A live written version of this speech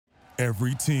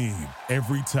Every team,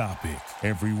 every topic,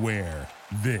 everywhere.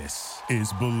 This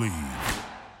is Believe.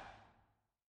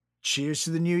 Cheers to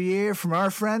the new year from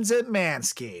our friends at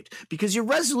Manscaped, because your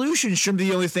resolutions shouldn't be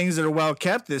the only things that are well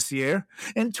kept this year.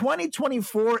 And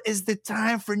 2024 is the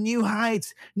time for new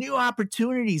heights, new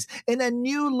opportunities, and a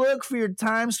new look for your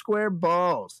Times Square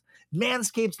balls.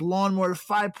 Manscaped's Lawnmower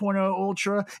 5.0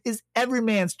 Ultra is every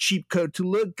man's cheap coat to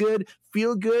look good,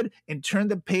 feel good, and turn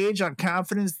the page on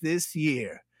confidence this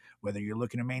year. Whether you're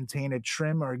looking to maintain a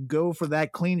trim or go for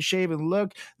that clean-shaven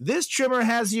look, this trimmer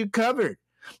has you covered.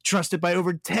 Trusted by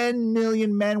over 10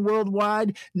 million men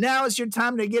worldwide, now is your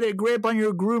time to get a grip on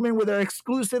your grooming with our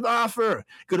exclusive offer.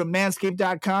 Go to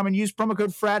manscaped.com and use promo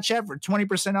code FRATCHAT for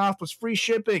 20% off plus free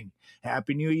shipping.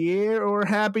 Happy New Year or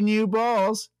Happy New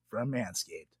Balls from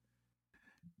Manscaped.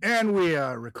 And we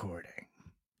are recording.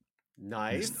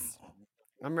 Nice.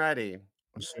 I'm ready. I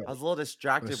was a little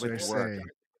distracted with work.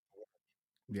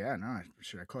 Yeah, no.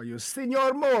 Should I call you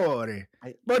Signor Mori? I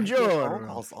get Buongiorno. phone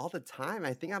calls all the time.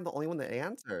 I think I'm the only one that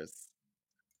answers.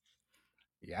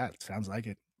 Yeah, it sounds like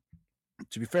it.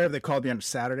 To be fair, if they called me on a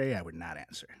Saturday, I would not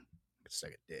answer. I'd suck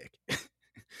a dick.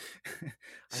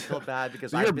 I feel bad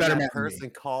because So you're a I've been better man that than me. person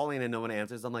calling and no one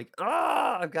answers. I'm like,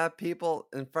 I've got people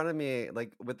in front of me,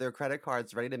 like with their credit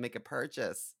cards ready to make a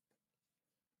purchase.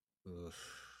 Oof.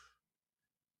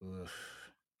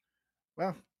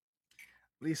 Well,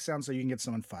 at least sounds like you can get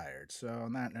someone fired. So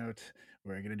on that note,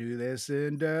 we're gonna do this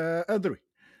in 3,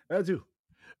 2,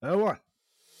 1.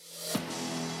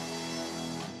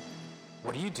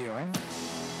 What are you doing?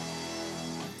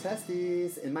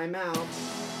 Testes in my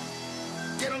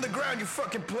mouth. Get on the ground, you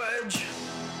fucking pledge!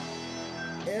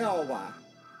 Ew.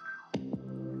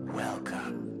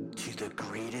 Welcome to the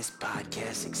greatest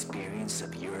podcast experience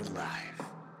of your life.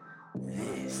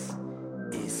 This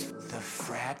is the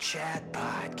Frat Chat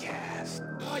Podcast.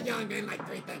 All young men like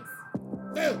 3 things.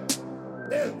 Food,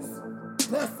 booze,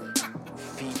 pussy.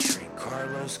 Featuring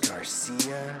Carlos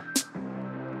Garcia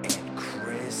and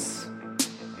Chris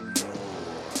Moore.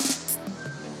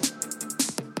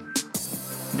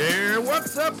 Yeah,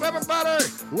 what's up, everybody?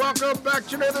 Welcome back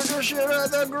to another edition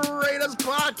of the greatest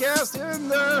podcast in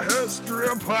the history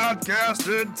of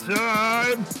podcasting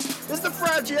time. It's the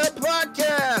Frat Chat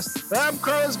Podcast. I'm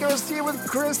Carlos Garcia with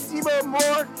Chris Simo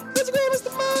Moore. Let's go,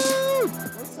 Mr. Moore.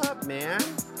 What's up, man?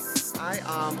 I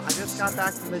just got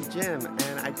back from the gym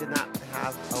and I did not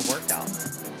have a workout.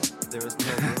 There was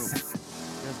no room.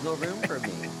 There's no room for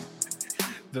me.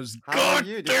 Those How are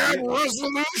you? goddamn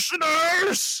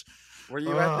resolutioners. Were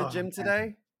you at the gym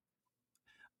today?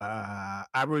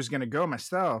 I was gonna go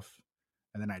myself,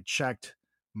 and then I checked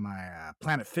my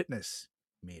Planet Fitness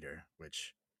meter,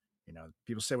 which, you know,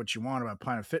 people say what you want about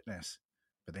Planet Fitness,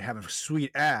 but they have a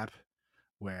sweet app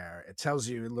where it tells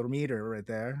you, a little meter right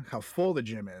there, how full the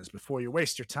gym is before you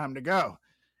waste your time to go,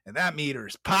 and that meter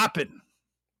is popping.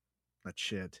 That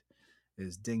shit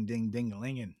is ding ding ding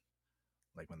linging,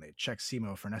 like when they check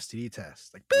SEMO for an STD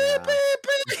test, like beep, beep,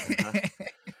 beep.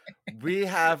 We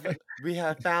have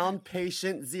found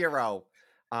patient 0.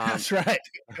 That's right.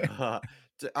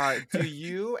 Do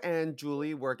you and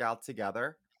Julie work out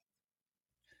together?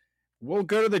 We'll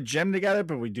go to the gym together,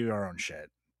 but we do our own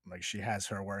shit. Like, she has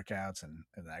her workouts, and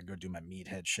I go do my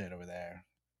meathead shit over there.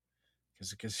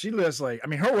 Because she lives like, I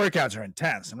mean, her workouts are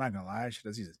intense. I'm not gonna lie. She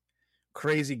does these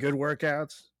crazy good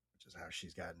workouts, which is how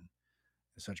she's gotten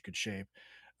in such good shape.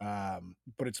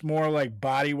 But it's more like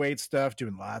body weight stuff,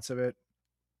 doing lots of it.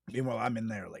 Meanwhile, I'm in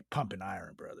there like pumping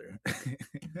iron, brother.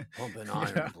 Pumping You iron,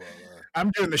 know? brother.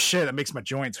 I'm doing the shit that makes my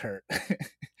joints hurt. I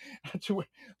have to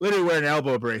literally wear an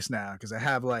elbow brace now because I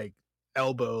have like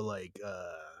elbow, like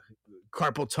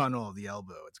carpal tunnel of the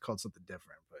elbow. It's called something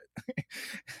different, but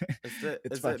Is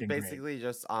it basically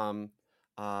just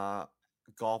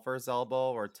golfer's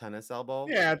elbow or tennis elbow?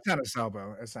 Yeah, tennis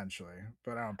elbow essentially.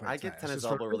 But I don't play. I get tennis Just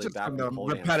elbow really just bad from from the pole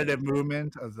repetitive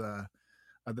movement of the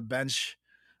bench,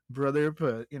 brother.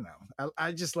 But you know,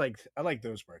 I like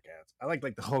those workouts. I like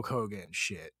the Hulk Hogan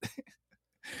shit.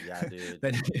 Yeah, dude.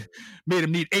 That made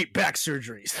him need 8 back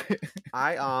surgeries.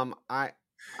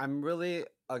 I'm really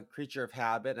a creature of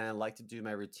habit, and I like to do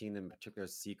my routine in a particular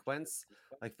sequence.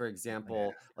 Like, for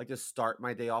example, like to start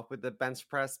my day off with the bench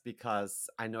press because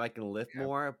I know I can lift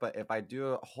more. But if I do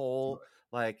a whole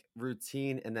like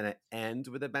routine and then I end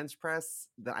with a bench press,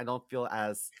 then I don't feel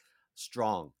as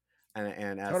strong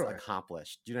and as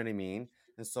accomplished. Do you know what I mean?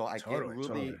 And so I get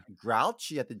really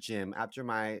grouchy at the gym after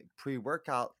my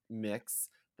pre-workout mix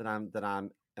that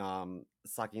I'm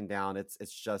sucking down. It's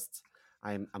just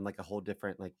I'm like a whole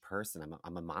different like person.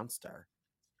 I'm a monster.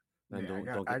 I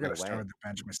gotta start with the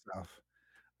bench myself,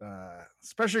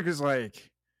 especially because like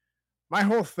my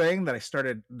whole thing that I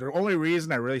started, the only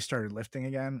reason I really started lifting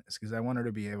again is because I wanted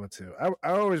to be able to. I've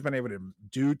always been able to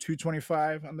do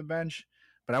 225 on the bench,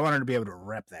 but I wanted to be able to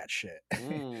rep that shit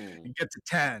and get to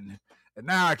 10. And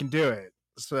now I can do it.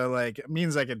 So like it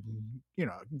means I could,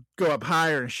 go up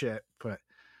higher and shit. But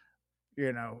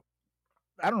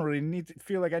I don't really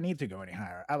feel like I need to go any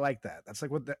higher. I like that. That's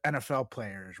like what the NFL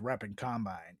players repping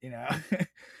combine,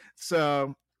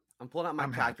 So I'm pulling out my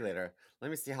I'm happy. calculator. Let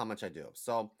me see how much I do.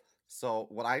 So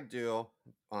what I do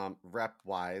rep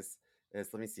wise is,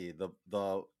 let me see, the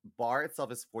bar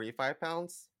itself is 45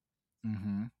 pounds.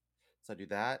 Mm-hmm. So I do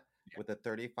that with a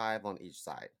 35 on each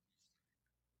side.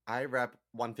 I rep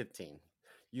 115.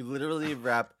 You literally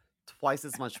rep twice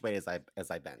as much weight as I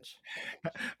bench.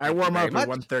 I Thank you warm very up much. at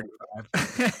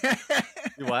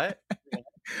 135. You what?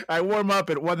 I warm up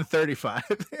at 135.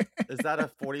 Is that a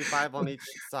 45 on each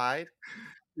side?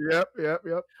 Yep.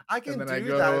 I can then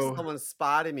do I that if go- someone's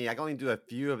spotting me. I can only do a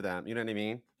few of them. You know what I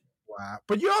mean? Wow.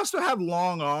 But you also have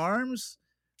long arms,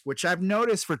 which I've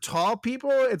noticed for tall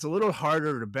people, it's a little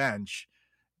harder to bench.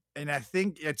 And I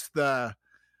think it's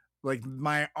like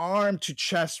my arm to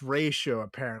chest ratio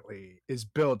apparently is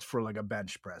built for like a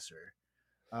bench presser.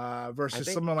 Versus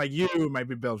think- someone like you might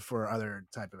be built for other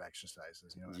type of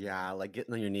exercises. You know what I mean? Yeah, like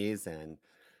getting on your knees and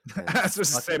I was supposed to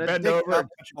say sucking a bend dick over up and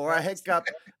touch your or a chest. hiccup.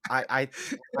 I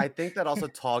think that also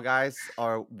tall guys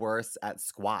are worse at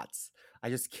squats. I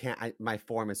just can't. My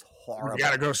form is horrible. You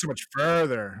got to go so much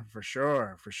further for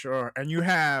sure. And you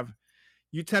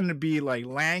tend to be like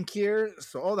lankier,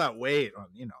 so all that weight on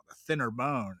the thinner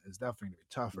bone is definitely gonna be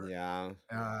tougher. Yeah.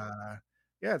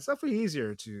 Yeah, it's definitely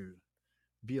easier to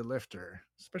be a lifter,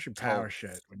 especially power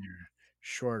shit when you're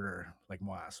shorter like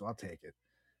moi. So I'll take it.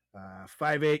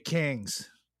 5'8" Kings,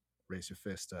 raise your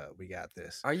fist up. We got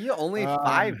this. Are you only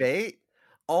 5'8"?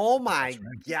 Oh my That's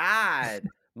right. god!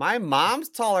 My mom's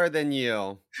taller than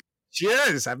you. She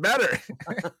is. I met her.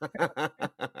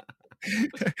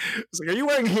 It's like, are you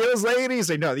wearing heels, lady? He's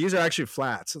like, no, these are actually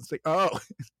flats. It's like, oh,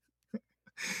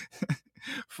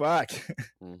 fuck.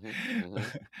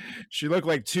 She looked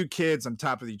like two kids on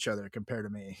top of each other compared to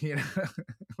me.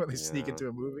 When they sneak into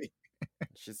a movie.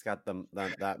 She's got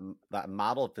that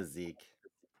model physique.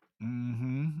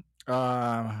 Mm-hmm.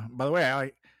 By the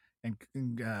way,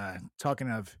 talking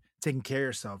of taking care of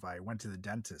yourself, I went to the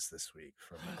dentist this week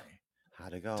for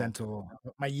How'd it go?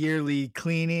 my yearly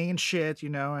cleaning and shit,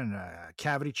 and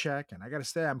cavity check. And I gotta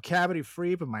say, I'm cavity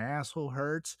free, but my asshole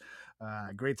hurts.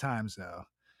 Great times though.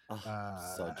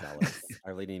 Oh, so jealous. I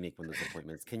really need to make one of those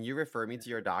appointments. Can you refer me to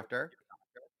your doctor?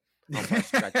 I'll start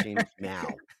stretching now.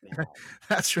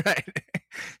 That's right.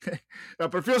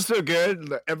 But it feels so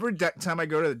good. Every time I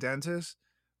go to the dentist,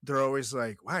 they're always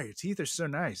like, wow, your teeth are so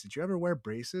nice. Did you ever wear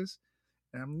braces?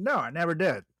 And no, I never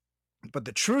did. But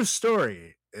the true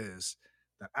story is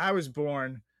that I was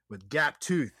born with gap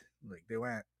tooth. Like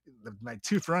my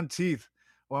front teeth,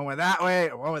 one went that way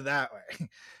and one went that way.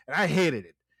 And I hated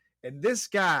it. And this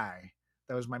guy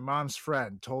that was my mom's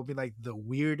friend told me like the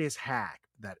weirdest hack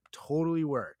that totally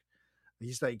worked.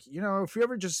 He's like, if you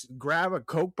ever just grab a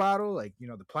Coke bottle, like,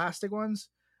 the plastic ones,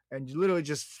 and you literally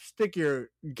just stick your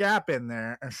gap in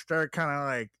there and start kind of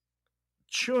like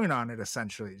chewing on it,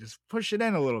 essentially. Just push it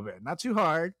in a little bit. Not too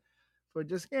hard, but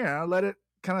just, let it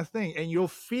kind of thing. And you'll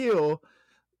feel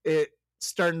it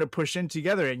starting to push in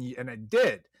together. And it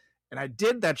did. And I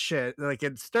did that shit. Like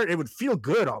it would feel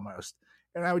good almost.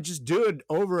 And I would just do it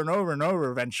over and over and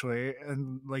over eventually.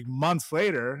 And like months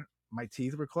later, my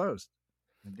teeth were closed.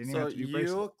 So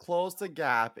you closed the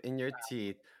gap in your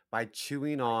teeth by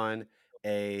chewing on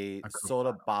a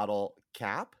soda bottle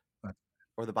cap,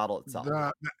 or the bottle itself?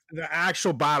 The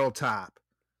actual bottle top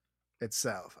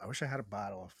itself. I wish I had a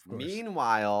bottle. Of course.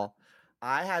 Meanwhile,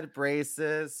 I had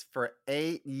braces for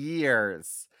 8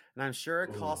 years, and I'm sure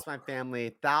it cost my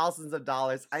family thousands of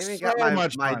dollars. I even got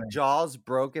my jaws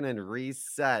broken and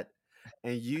reset,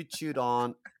 and you chewed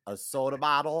on a soda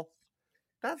bottle.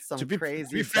 That's some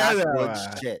crazy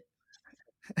backwoods shit.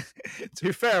 To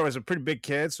be fair, I was a pretty big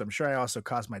kid, so I'm sure I also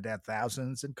cost my dad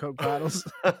thousands in Coke bottles.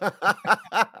 It's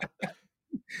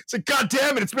like, God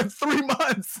damn it, it's been 3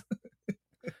 months.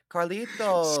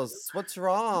 Carlitos, what's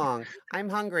wrong? I'm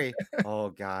hungry. Oh,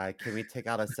 God, can we take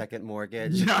out a second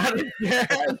mortgage? Not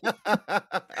again.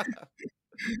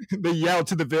 They yell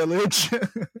to the village.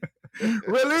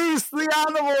 Release the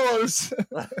animals.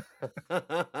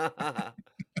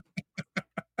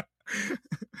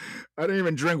 I didn't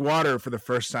even drink water for the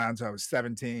first time until I was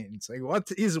 17. It's like,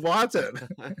 what is water?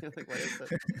 Like, what is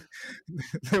it?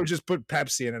 They would just put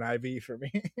Pepsi in an IV for me.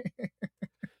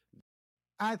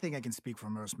 I think I can speak for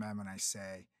most men when I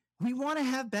say, we want to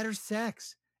have better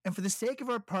sex. And for the sake of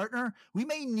our partner, we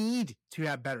may need to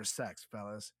have better sex,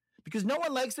 fellas, because no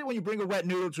one likes it when you bring a wet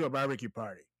noodle to a barbecue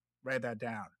party. Write that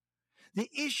down. The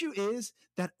issue is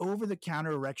that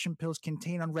over-the-counter erection pills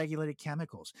contain unregulated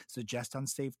chemicals, suggest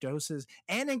unsafe doses,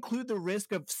 and include the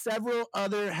risk of several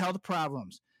other health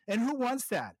problems. And who wants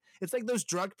that? It's like those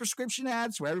drug prescription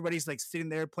ads where everybody's like sitting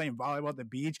there playing volleyball at the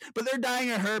beach, but they're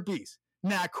dying of herpes.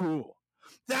 Not cool.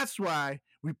 That's why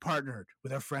we partnered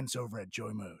with our friends over at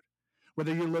Joy Mode.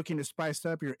 Whether you're looking to spice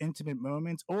up your intimate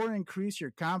moments or increase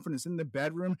your confidence in the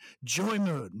bedroom, Joy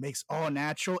Mode makes all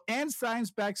natural and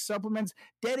science-backed supplements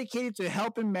dedicated to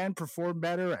helping men perform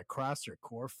better across their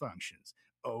core functions.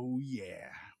 Oh, yeah.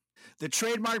 The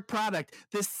trademark product,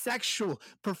 the Sexual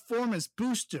Performance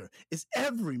Booster, is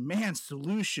every man's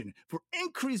solution for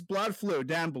increased blood flow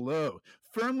down below,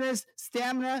 firmness,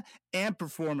 stamina, and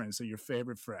performance of your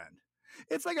favorite friend.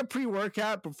 It's like a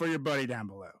pre-workout but for your buddy down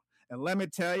below. And let me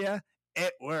tell you,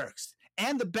 it works.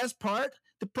 And the best part,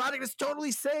 the product is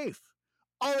totally safe.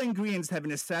 All ingredients have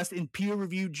been assessed in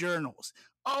peer-reviewed journals.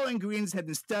 All ingredients have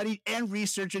been studied and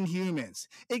researched in humans.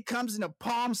 It comes in a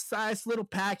palm-sized little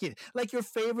packet, like your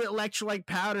favorite electrolyte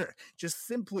powder. Just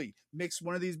simply mix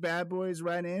one of these bad boys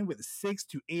right in with 6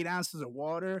 to 8 ounces of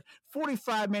water,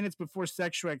 45 minutes before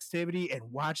sexual activity,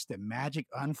 and watch the magic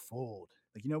unfold.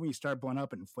 Like, you know when you start blowing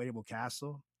up an inflatable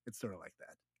castle? It's sort of like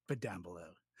that, but down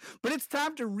below. But it's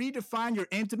time to redefine your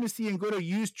intimacy and go to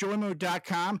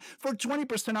usejoymode.com for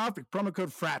 20% off with promo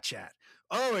code FRATCHAT.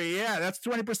 Oh, yeah, that's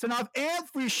 20% off and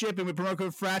free shipping with promo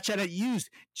code FRATCHAT at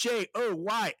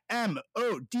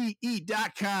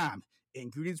usejoymode.com.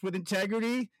 Ingredients with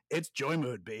integrity, it's Joy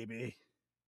Mode, baby.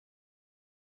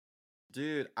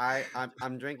 Dude,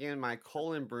 I'm drinking my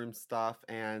colon broom stuff,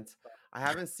 and I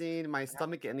haven't seen my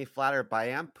stomach get any flatter, but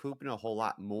I am pooping a whole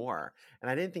lot more. And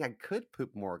I didn't think I could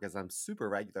poop more because I'm super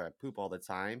regular. I poop all the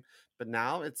time. But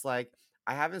now it's like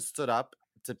I haven't stood up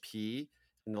to pee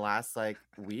in the last like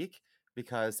week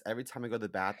because every time I go to the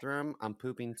bathroom, I'm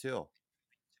pooping too.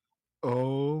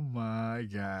 Oh my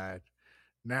God.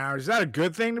 Now, is that a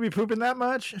good thing to be pooping that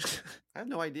much? I have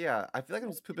no idea. I feel like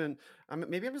I'm just pooping.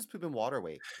 Maybe I'm just pooping water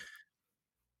weight.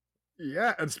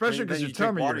 Yeah, especially then because you you're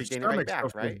telling me drink water, your you gain it right stomach back, still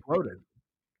feels right? bloated.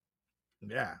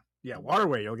 Yeah, water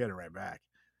weight, you'll get it right back.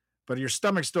 But your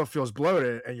stomach still feels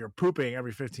bloated and you're pooping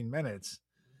every 15 minutes.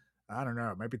 I don't know.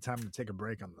 It might be time to take a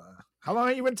break on the... How long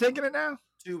have you been taking it now?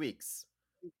 2 weeks.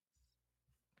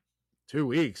 2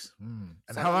 weeks. And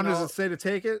So, how long you does know, it say to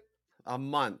take it? A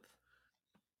month.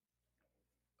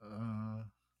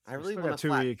 I really want a 2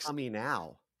 flat weeks. tummy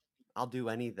now. I'll do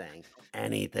anything.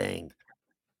 Anything.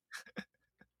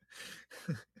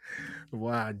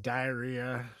 Wow,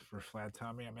 diarrhea for flat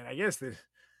tummy. I mean, I guess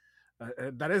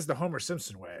that is the Homer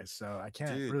Simpson way, so I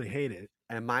can't Dude. really hate it.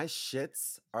 And my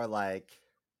shits are like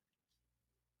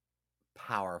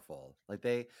powerful.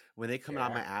 Like when they come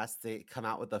out of my ass, they come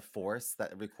out with a force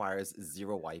that requires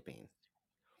zero wiping.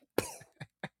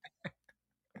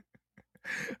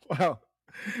 Well,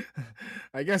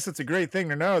 I guess it's a great thing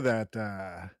to know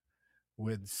that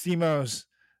with Simo's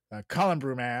colon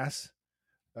broom ass,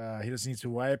 he doesn't need to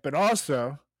wipe, but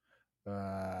also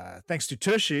thanks to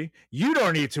Tushy, you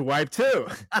don't need to wipe too.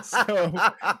 So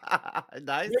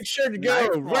Nice. make sure to go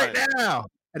right now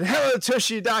at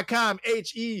hellotushy.com,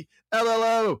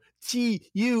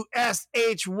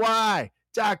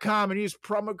 HELLOTUSHY.com, and use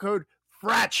promo code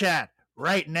FRATCHAT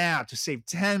right now to save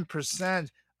 10%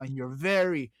 on your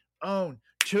very own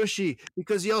Tushy,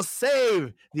 because you'll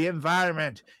save the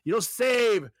environment. You'll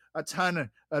save a ton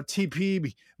of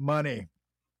TP money.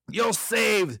 You'll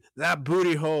save that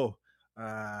booty hole.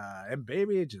 And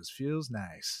baby, it just feels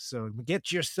nice. So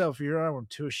get yourself your own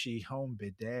Tushy home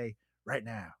bidet right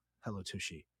now.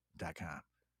 HelloTushy.com.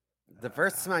 The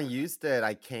first time I used it,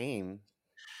 I came.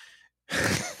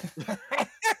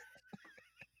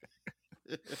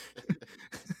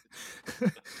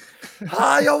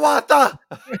 Hiawatha!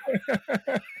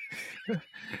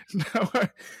 No one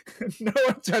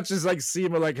touches like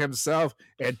Simo like himself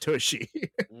and Tushy.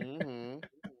 Mm-hmm.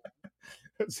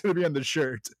 It's gonna be on the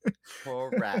shirt.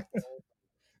 Correct.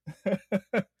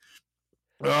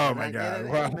 Oh my God!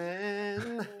 Wow.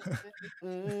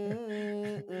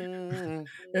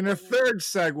 In the third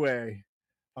segue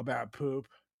about poop,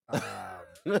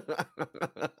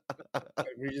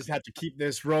 we just have to keep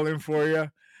this rolling for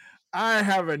you. I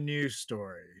have a news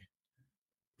story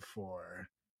for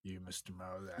you, Mr.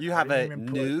 Mo. You have a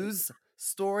news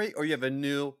story, or you have a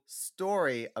new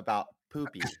story about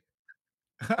poopy?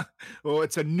 Well,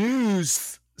 it's a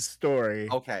news story.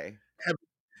 Okay.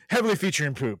 Heavily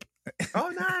featuring poop. Oh,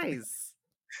 nice.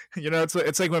 You know,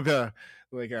 it's like when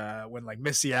like when like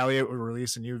Missy Elliott would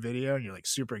release a new video and you're like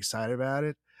super excited about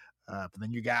it. But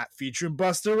then you got featuring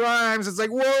Busta Rhymes. It's like,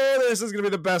 whoa, this is gonna be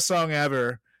the best song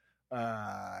ever.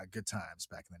 Good times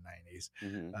back in the 90s.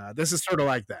 Mhm. This is sort of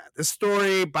like that. This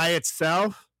story by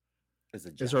itself Is a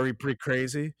is gem. already pretty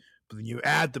crazy, but then you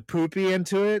add the poopy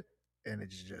into it, and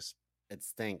it's just It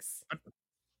stinks.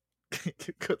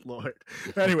 good lord.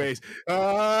 Anyways,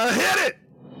 hit it.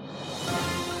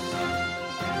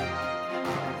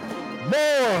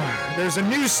 More. There's a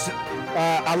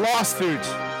a lawsuit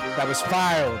that was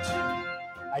filed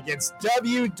against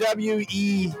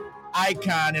WWE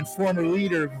icon and former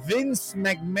leader Vince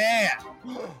McMahon.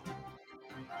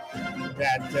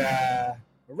 That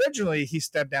originally he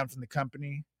stepped down from the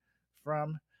company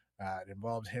from. It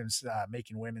involved him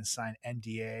making women sign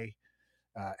NDAs,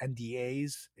 in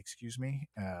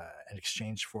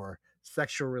exchange for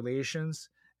sexual relations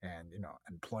and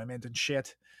employment and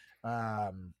shit.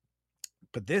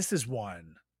 But this is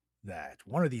one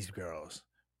of these girls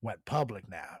went public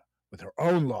now with her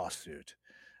own lawsuit.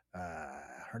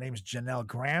 Her name is Janelle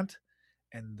Grant,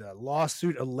 and the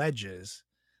lawsuit alleges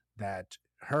that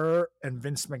her and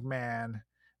Vince McMahon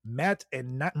met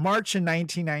in March in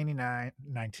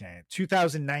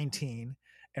 2019,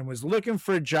 and was looking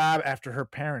for a job after her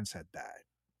parents had died.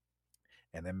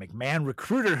 And then McMahon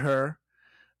recruited her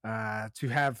to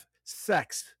have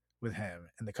sex with him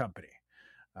in the company,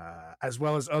 as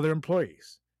well as other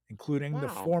employees, including the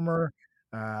former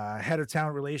head of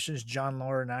talent relations, John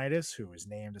Laurinaitis, who was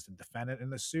named as a defendant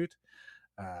in the suit.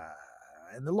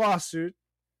 In the lawsuit,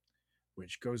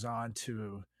 which goes on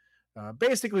to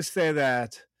basically say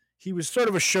that he was sort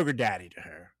of a sugar daddy to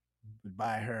her, would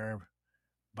buy her a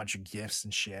bunch of gifts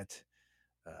and shit,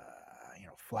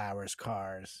 flowers,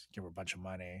 cars, give her a bunch of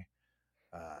money.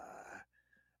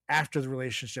 After the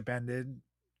relationship ended,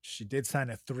 she did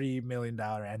sign a $3 million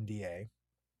NDA,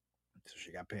 so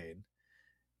she got paid.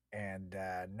 And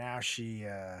now she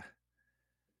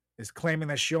is claiming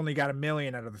that she only got $1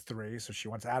 million out of the 3, so she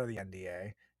wants out of the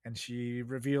NDA. And she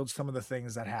revealed some of the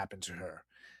things that happened to her.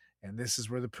 And this is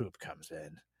where the poop comes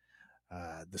in.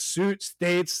 The suit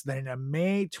states that in a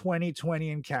May 2020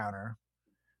 encounter,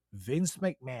 Vince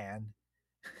McMahon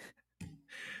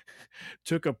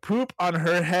took a poop on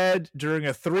her head during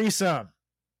a threesome.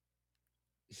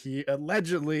 He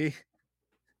allegedly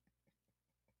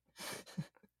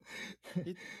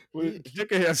He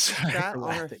shat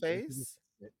on her face?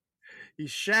 He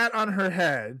shat on her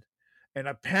head and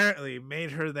apparently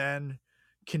made her then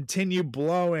continue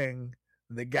blowing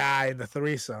the guy in the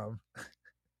threesome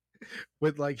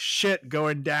with like shit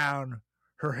going down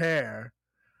her hair,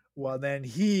 while then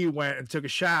he went and took a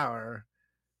shower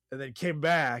and then came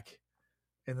back,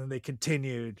 and then they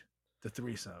continued the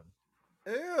threesome.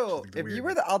 Ew. If you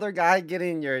were the other guy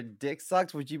getting your dick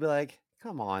sucked, would you be like,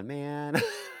 come on, man?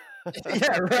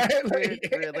 Yeah, right? Dude,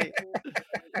 really?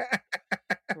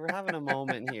 We're having a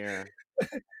moment here.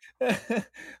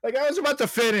 Like, I was about to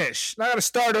finish. Now I gotta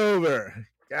start over.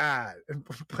 God,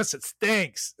 plus it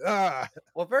stinks.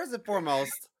 Well, first and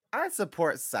foremost, I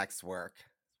support sex work.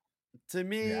 To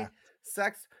me, Yeah.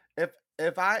 sex.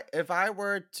 If I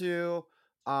were to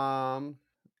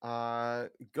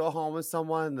go home with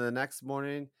someone and the next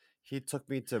morning he took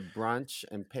me to brunch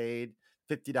and paid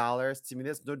 $50, to me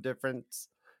that's no difference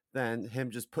than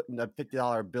him just putting a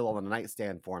 $50 bill on the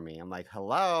nightstand for me. I'm like,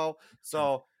 hello.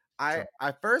 So I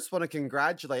first want to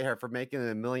congratulate her for making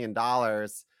 $1 million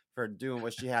for doing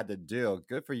what she had to do.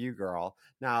 Good for you, girl.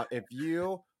 Now, if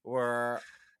you were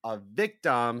a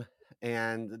victim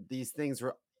and these things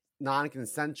were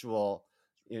non-consensual,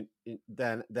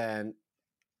 then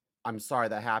I'm sorry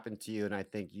that happened to you, and I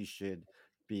think you should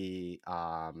be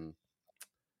compensated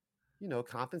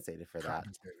for that.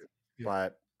 Yeah.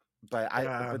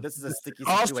 But this is a sticky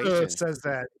also situation. says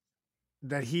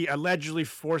that he allegedly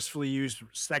forcefully used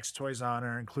sex toys on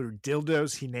her, including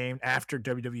dildos he named after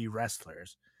WWE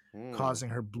wrestlers, causing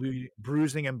her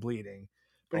bruising and bleeding.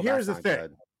 But here's the thing.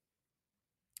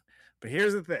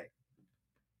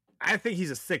 I think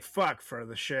he's a sick fuck for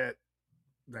the shit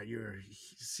that you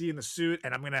see in the suit,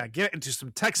 and I'm gonna get into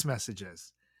some text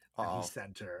messages that he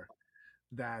sent her.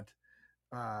 That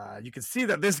you can see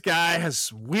that this guy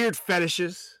has weird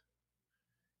fetishes.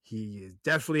 He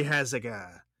definitely has like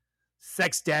a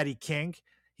sex daddy kink.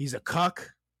 He's a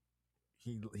cuck.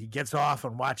 He gets off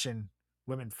on watching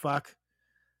women fuck.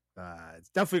 It's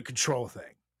definitely a control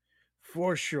thing,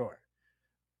 for sure.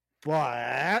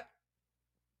 But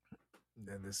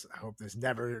then I hope this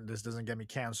doesn't get me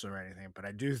canceled or anything. But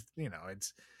I do,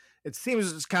 it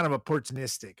seems it's kind of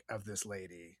opportunistic of this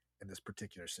lady in this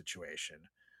particular situation,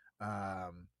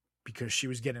 because she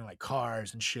was getting like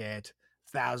cars and shit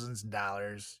thousands of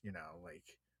dollars,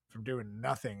 like from doing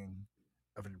nothing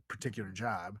of a particular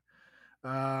job.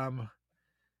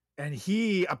 And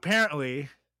he apparently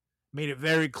made it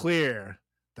very clear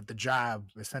that the job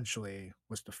essentially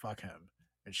was to fuck him.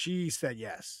 And she said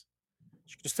yes.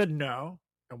 She just said no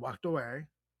and walked away,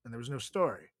 and there was no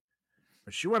story.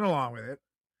 But she went along with it.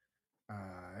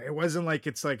 It wasn't like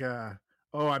it's like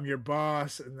I'm your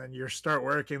boss, and then you start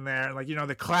working there. Like,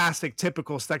 the classic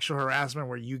typical sexual harassment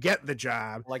where you get the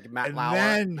job. Like Matt and Lauer.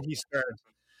 Then he starts.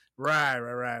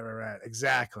 Right.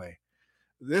 Exactly.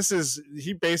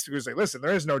 He basically was like, listen,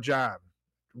 there is no job.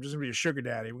 I'm just going to be a sugar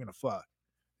daddy. We're going to fuck.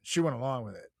 She went along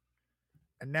with it.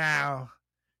 And now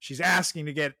she's asking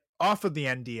to get off of the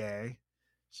NDA,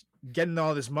 getting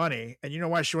all this money. And you know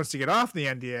why she wants to get off the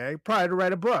NDA? Probably to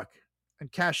write a book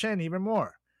and cash in even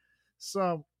more.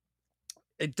 So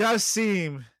it does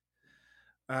seem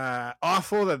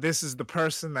awful that this is the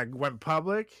person that went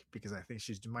public, because I think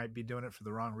she might be doing it for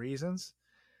the wrong reasons.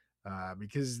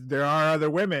 Because there are other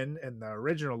women in the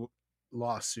original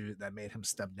lawsuit that made him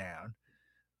step down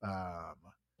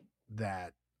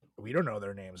that we don't know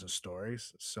their names and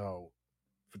stories. So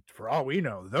for all we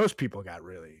know, those people got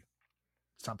really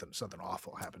something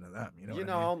awful happened to them. You know what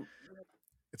I mean?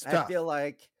 It's tough. I feel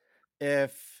like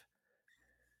if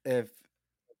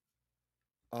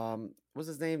what's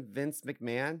his name? Vince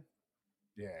McMahon?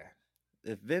 Yeah.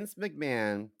 If Vince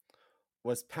McMahon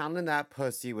was pounding that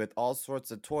pussy with all sorts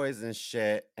of toys and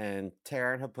shit and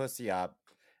tearing her pussy up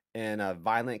in a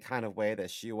violent kind of way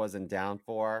that she wasn't down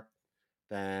for,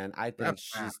 then I think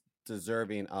she's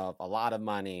deserving of a lot of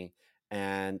money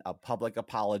and a public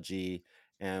apology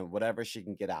and whatever she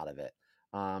can get out of it.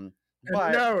 But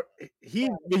no, he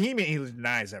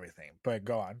denies everything. But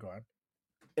go on.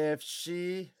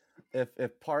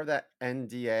 If part of that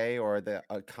NDA or the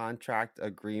contract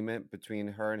agreement between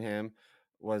her and him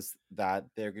was that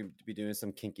they're going to be doing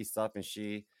some kinky stuff and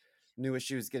she knew what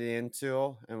she was getting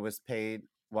into and was paid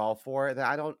well for it, then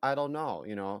I don't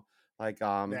know, like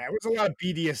yeah, it was a lot of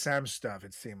BDSM stuff,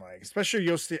 it seemed like. Especially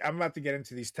you'll see, I'm about to get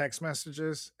into these text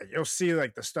messages and you'll see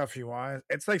like the stuff you want.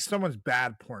 It's like someone's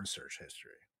bad porn search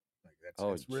history. Like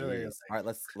it's really like, all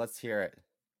right, let's hear it.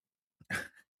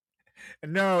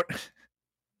 And no,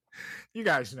 you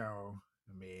guys know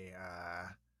me.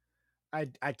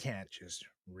 I can't just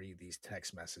read these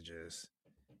text messages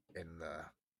in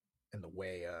the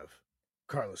way of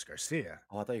Carlos Garcia.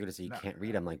 Oh, I thought you were going to say you can't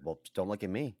read. I'm like, well, don't look at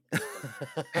me.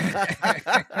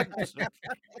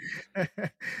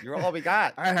 You're all we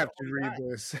got. I have to read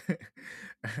this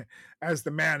as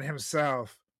the man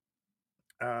himself,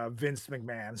 Vince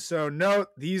McMahon. So no,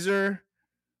 these are,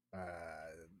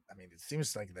 I mean, it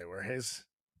seems like they were his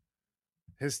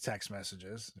text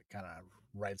messages. It kind of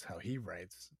writes how he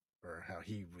writes or how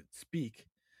he would speak,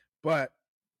 but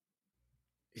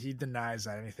he denies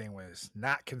that anything was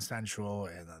not consensual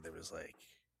and that there was like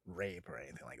rape or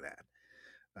anything like that.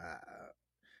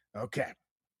 Okay.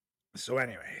 So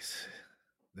anyways,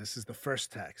 this is the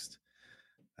first text.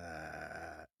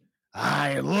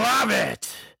 I love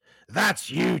it. That's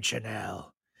you, Janelle.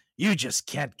 You just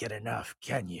can't get enough,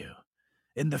 can you?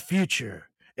 In the future,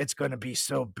 it's going to be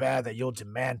so bad that you'll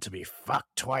demand to be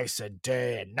fucked twice a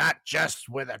day and not just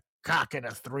with a cock in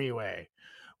a three-way.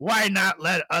 Why not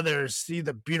let others see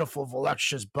the beautiful,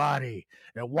 voluptuous body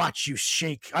and watch you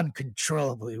shake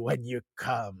uncontrollably when you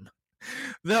come?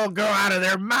 They'll go out of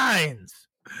their minds.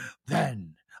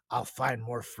 Then I'll find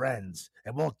more friends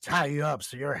and we'll tie you up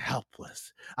so you're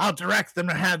helpless. I'll direct them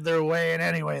to have their way in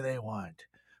any way they want.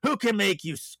 Who can make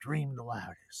you scream the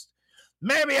loudest?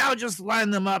 Maybe I'll just line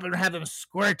them up and have them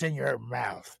squirt in your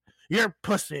mouth, your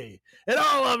pussy, and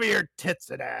all over your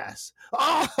tits and ass,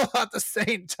 all at the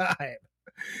same time.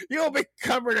 You'll be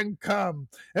covered in cum.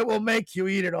 It will make you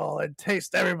eat it all and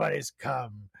taste everybody's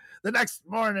cum. The next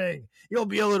morning, you'll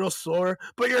be a little sore,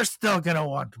 but you're still going to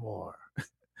want more.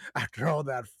 After all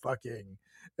that fucking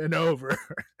and over.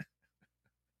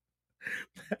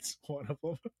 That's one of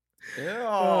them.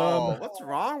 Ew, what's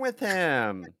wrong with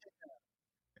him?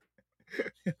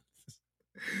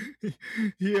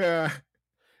 Yeah.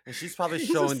 And she's probably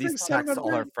showing these texts to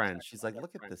all her friends. She's like,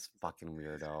 look at this fucking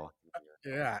weirdo.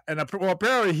 Yeah, and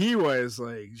apparently he was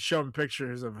like showing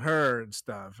pictures of her and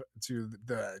stuff to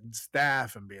the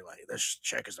staff and be like, "This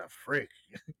chick is a freak."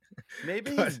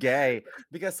 Maybe he's gay,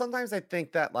 because sometimes I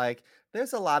think that like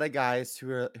there's a lot of guys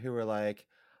who are like,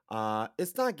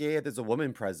 it's not gay if there's a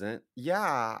woman present.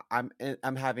 Yeah,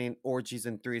 I'm having orgies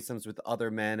and threesomes with other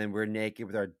men, and we're naked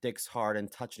with our dicks hard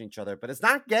and touching each other, but it's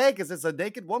not gay because it's a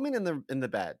naked woman in the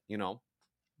bed, you know?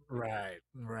 Right.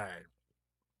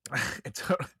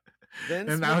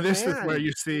 Vince And now this is where McMahon.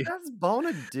 you see That's bone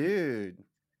a dude.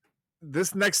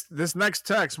 this next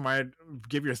text might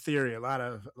give your theory a lot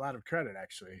of credit.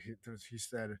 Actually, he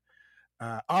said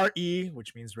re,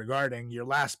 which means regarding your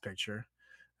last picture.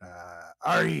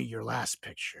 Re, your last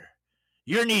picture.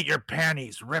 You need your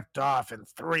panties ripped off and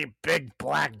 3 big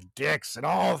black dicks in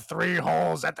all 3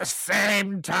 holes at the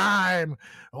same time.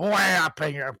 Way up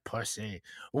in your pussy.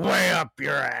 Way up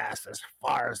your ass as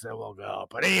far as it will go.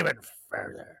 But even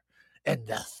further. And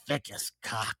the thickest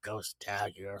cock goes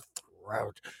down your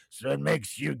throat. So it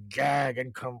makes you gag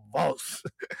and convulse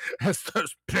as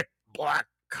those big black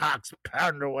cocks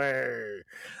pound away.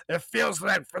 It feels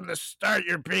like from the start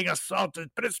you're being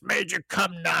assaulted, but it's made you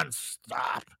come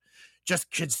nonstop.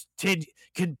 Just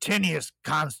continuous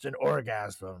constant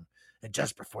orgasm. And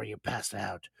just before you pass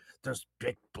out, those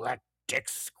big black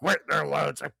dicks squirt their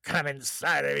loads of cum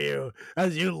inside of you.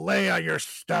 As you lay on your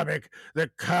stomach,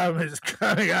 the cum is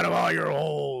coming out of all your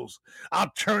holes. I'll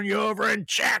turn you over and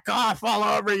jack off all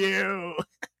over you.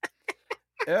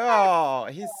 Ew,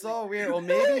 he's so weird. Well,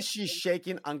 maybe she's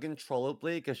shaking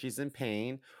uncontrollably because she's in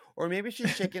pain. Or maybe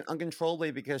she's shaking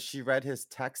uncontrollably because she read his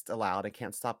text aloud and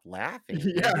can't stop laughing.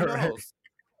 Yeah, Who right. knows?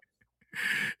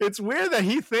 It's weird that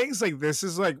he thinks like this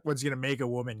is like what's gonna make a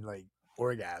woman like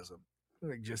orgasm.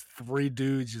 Like just 3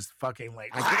 dudes just fucking like.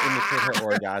 I can imitate her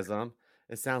orgasm.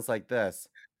 It sounds like this.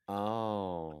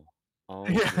 Oh. Oh,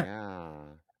 Yeah. yeah.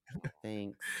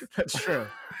 Thanks. That's true.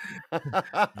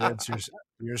 Vince,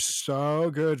 you're so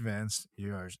good, Vince.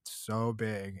 You are so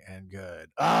big and good.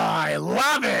 Oh, I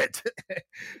love it.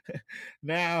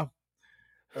 Now,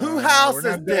 Who house we're is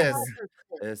not done this? here.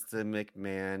 It's the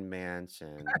McMahon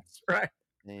Mansion. That's right.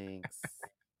 Thanks.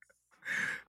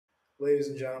 Ladies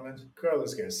and gentlemen,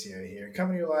 Carlos Garcia here,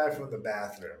 coming to you live from the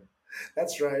bathroom.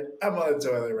 That's right, I'm on the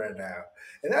toilet right now.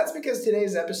 And that's because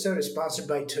today's episode is sponsored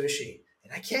by Tushy,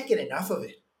 and I can't get enough of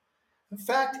it. In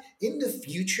fact, in the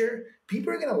future,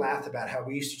 people are going to laugh about how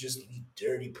we used to just eat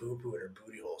dirty poo-poo in our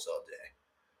booty holes all day.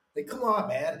 Like, come on,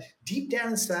 man. Deep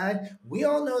down inside, we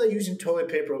all know that using toilet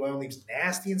paper alone leaves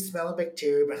nasty and smelling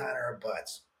bacteria behind our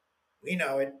butts. We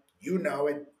know it. You know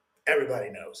it. Everybody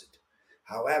knows it.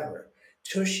 However,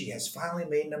 Tushy has finally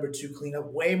made number 2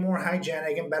 cleanup way more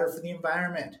hygienic and better for the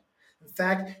environment. In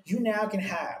fact, you now can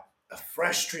have a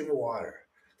fresh stream of water,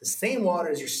 the same water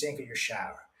as your sink or your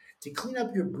shower, to clean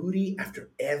up your booty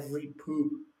after every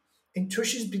poop. And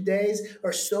Tushy's bidets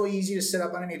are so easy to set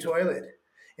up on any toilet.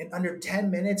 In under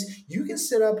 10 minutes, you can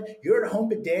set up your at-home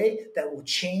bidet that will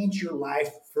change your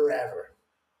life forever.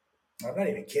 I'm not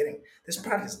even kidding. This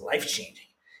product is life-changing.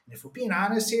 And if we're being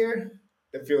honest here,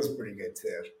 it feels pretty good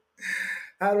too.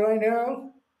 How do I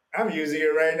know? I'm using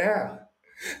it right now.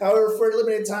 However, for a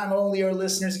limited time only, our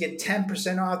listeners get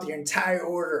 10% off their entire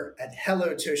order at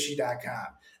HelloTushy.com.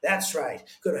 That's right.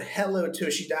 Go to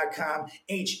HelloTushy.com,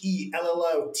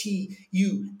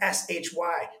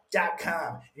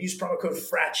 HelloTushy.com, and use promo code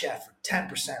FRATCHAT for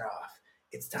 10% off.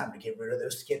 It's time to get rid of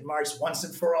those skid marks once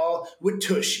and for all with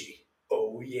Tushy.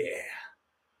 Oh, yeah.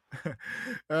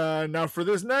 Now for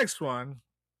this next one,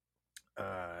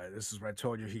 this is where I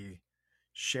told you he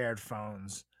shared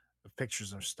phones of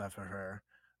pictures of stuff of her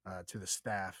to the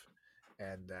staff,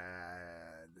 and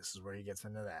this is where he gets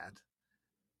into that.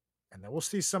 And then we'll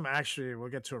see some. Actually, we'll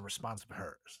get to a response of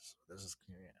hers. This is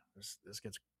this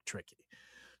gets tricky.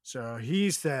 So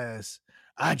he says,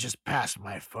 I just passed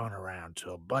my phone around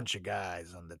to a bunch of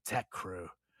guys on the tech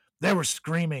crew. They were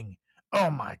screaming, "Oh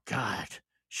my God,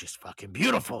 she's fucking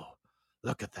beautiful.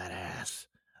 Look at that ass.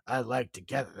 I'd like to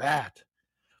get that."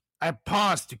 I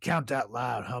paused to count out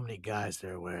loud how many guys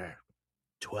there were.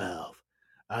 12.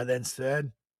 I then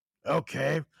said,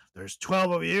 okay, there's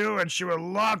 12 of you, and she would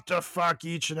love to fuck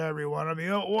each and every one of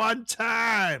you at one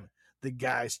time. The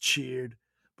guys cheered,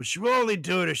 but she will only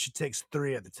do it if she takes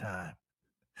 3 at a time.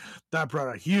 That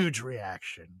brought a huge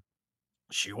reaction.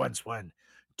 She once went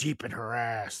deep in her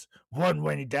ass, one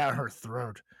went down her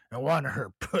throat, and one in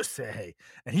her pussy.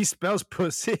 And he spells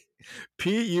pussy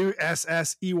Pussey.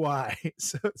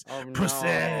 So it's pussy.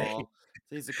 No.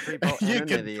 He's a creepo and You an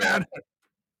can idiot. pound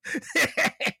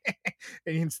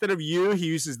and instead of you, he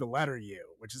uses the letter U,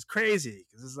 which is crazy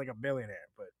because this is like a billionaire.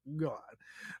 But go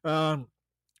on.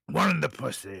 One in the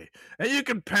pussy, and you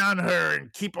can pound her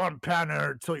and keep on pounding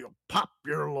her until you pop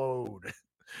your load.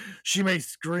 She may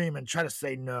scream and try to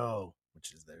say no,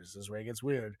 which is this is where it gets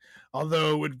weird.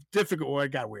 Although it would be difficult. Well,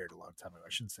 it got weird a long time ago. I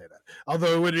shouldn't say that.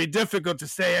 Although it would be difficult to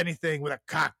say anything with a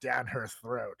cock down her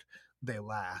throat. They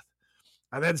laughed.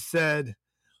 I then said,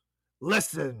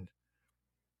 listen,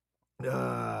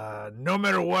 no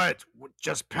matter what,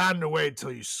 just pound away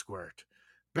till you squirt.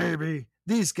 Baby,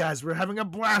 these guys were having a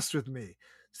blast with me.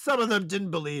 Some of them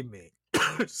didn't believe me.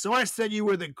 So I said you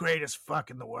were the greatest fuck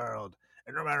in the world.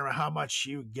 And no matter how much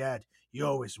you get, you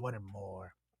always wanted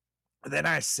more. And then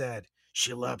I said,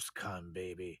 she loves cum,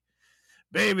 baby.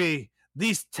 Baby,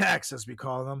 these techs, as we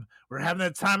call them, were having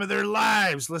the time of their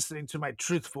lives listening to my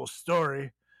truthful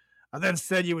story. I then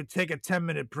said you would take a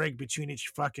 10-minute break between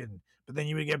each fucking, but then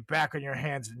you would get back on your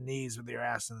hands and knees with your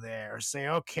ass in the air, or say,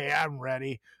 okay, I'm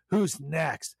ready. Who's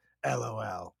next?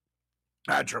 LOL.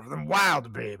 I drove them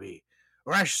wild, baby.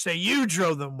 Or I should say you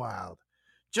drove them wild.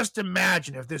 Just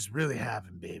imagine if this really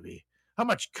happened, baby. How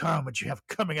much cum would you have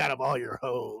coming out of all your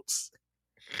holes?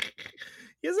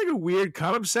 He has like a weird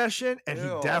cum obsession, and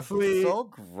Ew, he so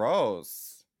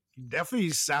gross. definitely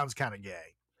sounds kind of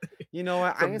gay. You know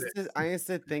what? From I used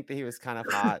to think that he was kind of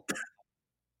hot.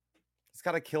 He's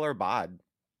got a killer bod.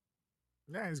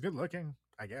 Yeah, he's good looking,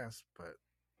 I guess, but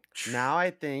Now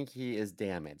I think he is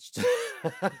damaged.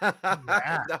 Yeah.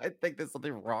 Now I think there's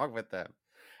something wrong with him,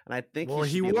 and I think Well,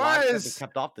 he he should be locked up and was-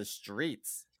 kept off the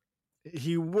streets.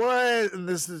 he was, and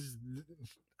this is,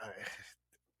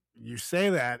 you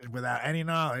say that without any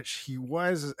knowledge. He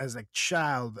was, as a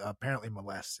child, apparently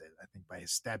molested, I think, by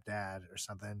his stepdad or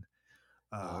something.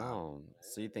 Oh,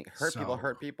 so you think hurt people so-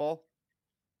 hurt people?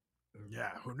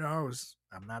 Yeah, who knows?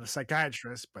 I'm not a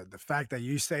psychiatrist, but the fact that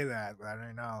you say that without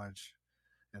any knowledge,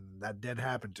 and that did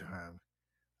happen to him,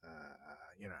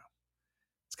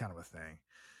 it's kind of a thing.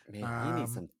 Man, he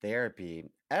needs Um, some therapy.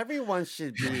 Everyone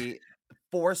should be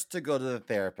forced to go to the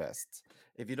therapist.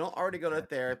 If you don't already go to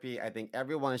therapy, I think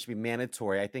everyone should be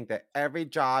mandatory. I think that every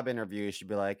job interview should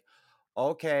be like,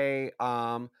 okay,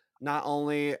 not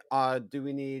only do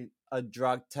we need a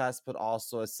drug test, but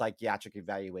also a psychiatric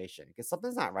evaluation because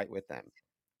something's not right with them.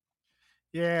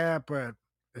 Yeah, but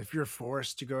if you're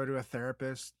forced to go to a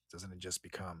therapist, doesn't it just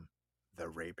become the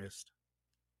rapist?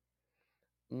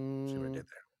 See what I did there?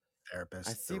 Therapist.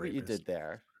 I the see what you rapist. did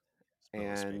there. Spell with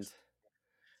And space.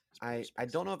 Spell with I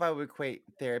space. don't know if I would equate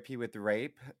therapy with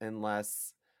rape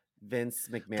unless Vince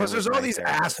McMahon. Plus, was there's all my these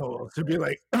therapist. assholes who be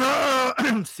like,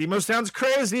 Simo sounds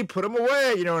crazy, put him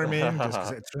away. You know what I mean? Just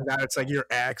 'cause it turns out it's like your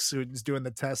ex who's doing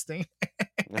the testing.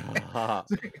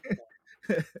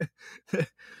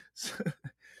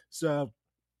 So,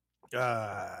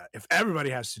 if everybody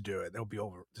has to do it,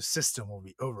 the system will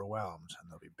be overwhelmed and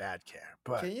there'll be bad care.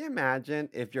 But Can you imagine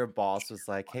if your boss was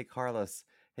like, "Hey, Carlos,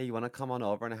 hey, you want to come on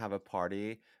over and have a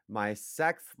party? My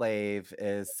sex slave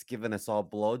is giving us all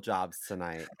blowjobs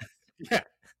tonight." yeah.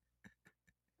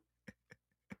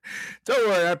 Don't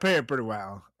worry, I pay it pretty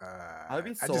well. I would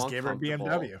be I so just gave her a uncomfortable,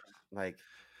 BMW. like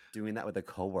doing that with a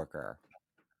coworker.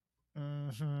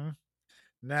 Mm-hmm.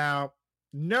 Now,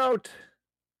 note,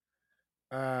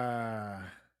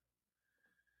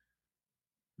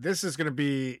 this is going to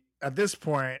be, at this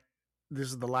point, this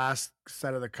is the last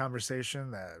set of the conversation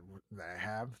that I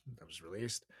have that was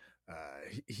released.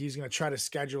 He's going to try to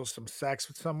schedule some sex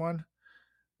with someone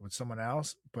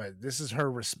else, but this is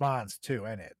her response too,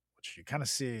 in it, which you kind of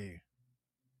see.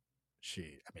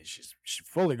 She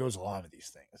fully goes along with these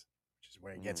things, which is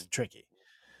where it gets tricky.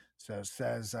 So it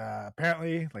says,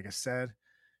 apparently, like I said,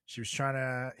 he was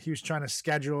trying to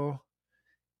schedule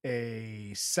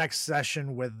a sex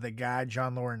session with the guy,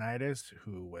 John Laurinaitis,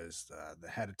 who was the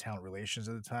head of talent relations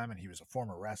at the time, and he was a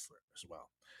former wrestler as well.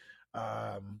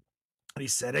 He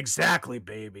said, exactly,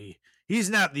 baby. He's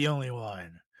not the only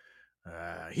one.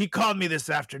 He called me this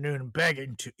afternoon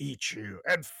begging to eat you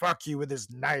and fuck you with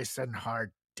his nice and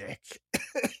hard dick.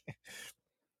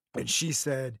 And she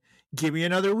said, give me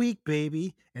another week,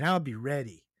 baby, and I'll be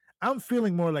ready. I'm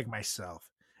feeling more like myself.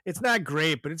 It's not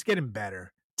great, but it's getting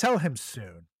better. Tell him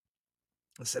soon.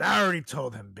 I said, I already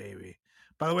told him, baby.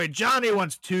 By the way, Johnny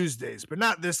wants Tuesdays, but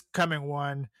not this coming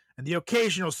one, and the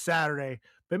occasional Saturday,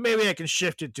 but maybe I can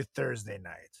shift it to Thursday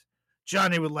nights.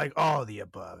 Johnny would like all of the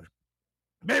above.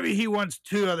 Maybe he wants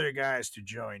 2 other guys to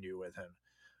join you with him.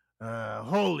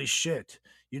 Holy shit.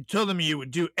 You told him you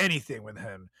would do anything with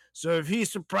him. So if he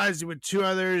surprised you with 2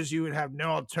 others, you would have no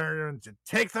alternative to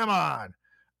take them on.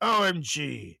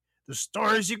 OMG. The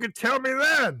stories you could tell me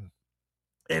then.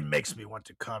 It makes me want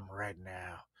to come right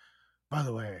now. By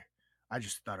the way, I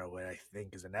just thought of what I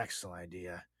think is an excellent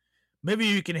idea. Maybe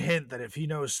you can hint that if he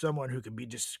knows someone who can be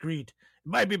discreet, it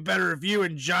might be better if you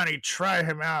and Johnny try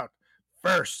him out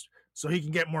first so he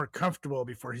can get more comfortable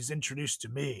before he's introduced to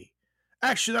me.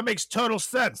 Actually, that makes total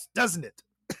sense, doesn't it?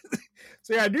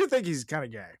 So yeah, I do think he's kind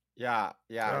of gay. Yeah,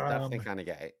 definitely kind of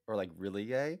gay, or like really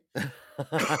gay.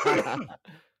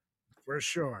 For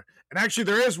sure. And actually,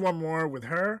 there is one more with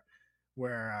her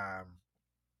where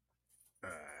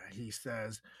he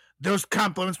says, those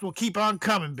compliments will keep on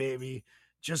coming, baby.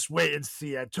 Just wait and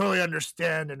see. I totally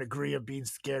understand and agree of being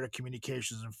scared of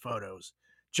communications and photos.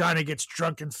 Johnny gets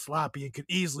drunk and sloppy and could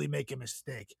easily make a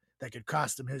mistake that could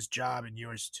cost him his job and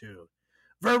yours too.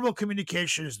 Verbal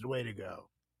communication is the way to go.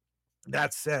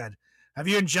 That said, have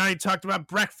you and Johnny talked about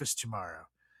breakfast tomorrow?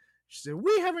 She said,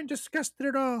 we haven't discussed it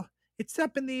at all. It's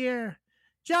up in the air.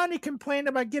 Johnny complained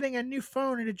about getting a new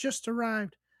phone and it just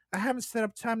arrived. I haven't set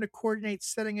up time to coordinate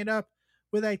setting it up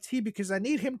with IT because I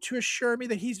need him to assure me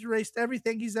that he's erased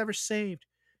everything he's ever saved.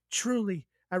 Truly,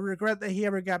 I regret that he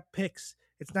ever got pics.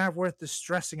 It's not worth the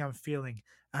stressing I'm feeling.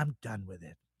 I'm done with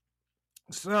it.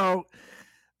 So,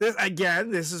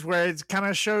 this is where it kind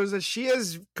of shows that she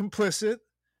is complicit.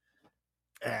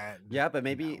 And yeah, but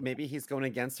maybe he's going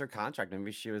against her contract.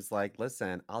 Maybe she was like,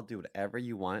 listen, I'll do whatever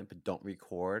you want, but don't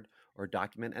record or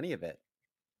document any of it.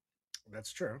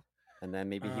 That's true. And then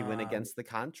maybe he went against the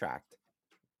contract.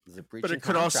 But it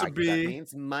could also be, that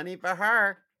means money for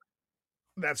her.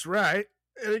 That's right.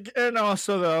 And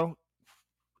also, though,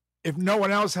 if no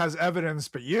one else has evidence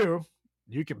but you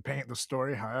can paint the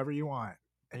story however you want,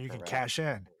 and you can cash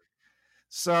in.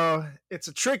 So it's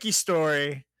a tricky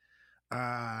story.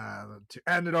 To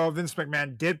end it all, Vince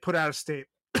McMahon did put out a statement.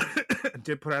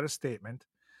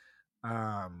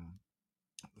 Let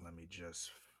me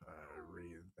just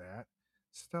read that.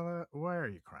 Stella, why are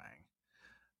you crying?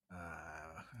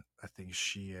 I think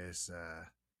she is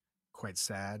quite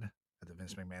sad at the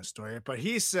Vince McMahon story. But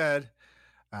he said,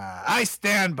 I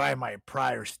stand by my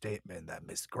prior statement that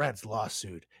Miss Grant's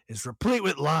lawsuit is replete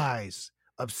with lies,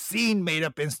 obscene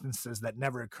made-up instances that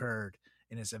never occurred,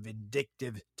 and is a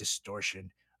vindictive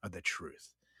distortion of the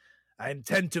truth. I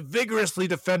intend to vigorously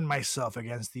defend myself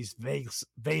against these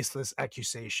baseless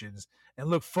accusations and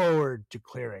look forward to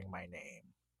clearing my name.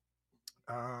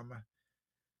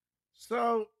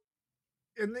 So,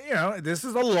 this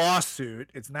is a lawsuit.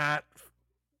 It's not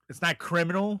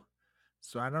criminal.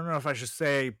 So I don't know if I should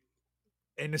say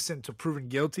innocent to proven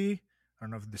guilty. I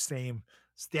don't know if the same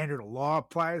standard of law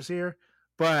applies here,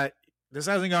 but this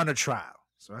hasn't gone to trial.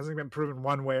 So it hasn't been proven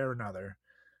one way or another.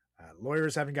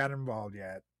 Lawyers haven't gotten involved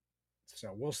yet.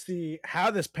 So we'll see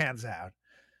how this pans out.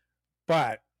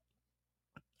 But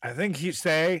I think he'd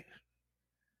say,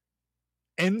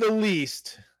 in the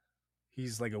least,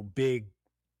 he's like a big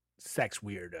sex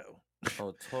weirdo.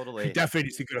 Oh, totally. He definitely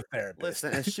needs to go to therapy.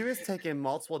 Listen, if she was taking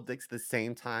multiple dicks at the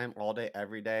same time all day,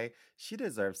 every day, she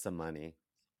deserves some money.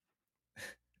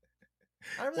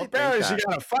 Apparently she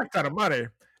got a fuck ton of money.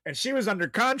 And she was under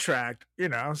contract,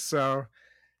 so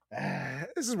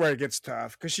this is where it gets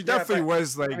tough because she definitely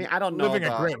was like, I don't know, living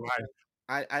a great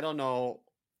life. I don't know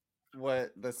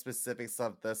what the specifics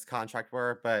of this contract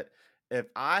were, but if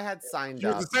I had signed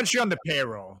up, essentially on the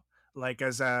payroll, like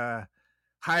as a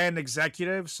high-end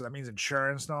executive, so that means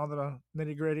insurance and all the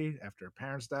nitty-gritty after her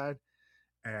parents died,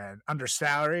 and under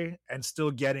salary, and still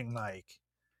getting like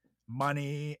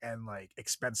money and like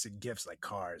expensive gifts like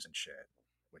cars and shit,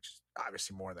 which is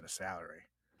obviously more than a salary.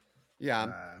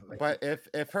 Yeah, but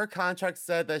if her contract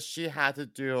said that she had to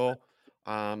do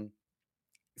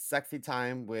sexy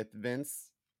time with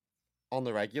Vince on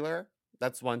the regular,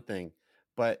 that's one thing.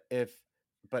 But if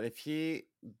he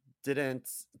didn't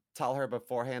tell her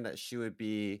beforehand that she would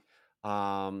be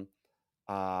like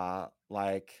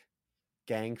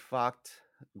gang fucked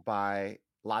by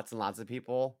lots and lots of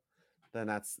people, then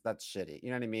that's shitty. You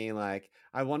know what I mean? Like,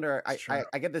 I wonder. I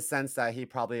get the sense that he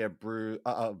probably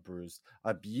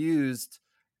abused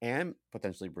and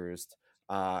potentially bruised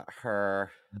her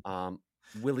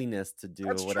willingness to do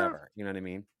whatever. True. You know what I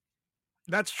mean?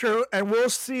 That's true, and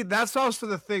we'll see. That's also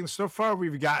the thing. So far,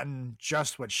 we've gotten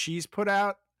just what she's put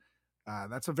out.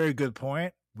 That's a very good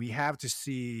point. We have to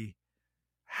see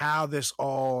how this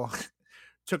all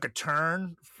took a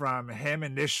turn from him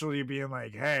initially being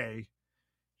like, "Hey,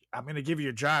 I'm going to give you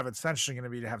a job. It's essentially going to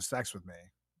be to have sex with me,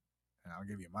 and I'll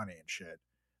give you money and shit."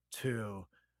 To,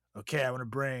 okay, I want to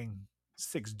bring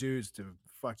 6 dudes to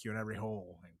fuck you in every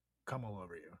hole and come all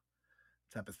over you,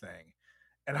 type of thing.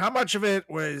 And how much of it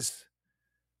was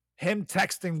him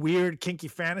texting weird, kinky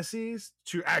fantasies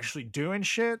to actually doing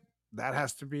shit? That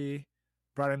has to be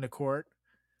brought into court.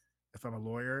 If I'm a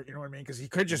lawyer, you know what I mean? Because he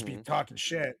could just be talking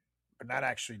shit, but not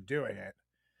actually doing it.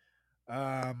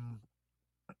 I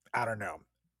don't know.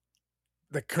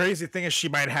 The crazy thing is she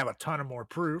might have a ton of more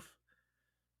proof.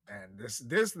 And this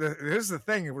is the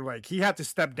thing. We're like, he had to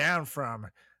step down from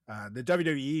the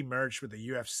WWE merged with the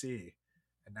UFC.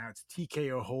 And now it's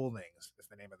TKO Holdings is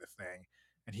the name of the thing.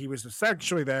 And he was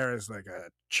essentially there as like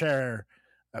a chair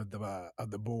of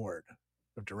the board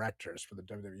of directors for the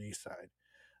WWE side.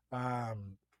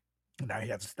 Now he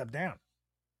has to step down.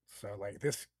 So like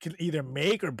this can either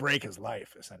make or break his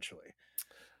life, essentially.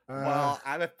 Well,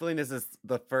 I have a feeling this is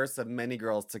the first of many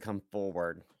girls to come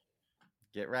forward.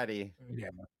 Get ready. Yeah,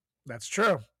 that's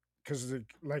true. Because,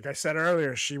 like I said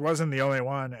earlier, she wasn't the only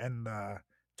one in the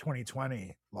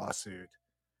 2020 lawsuit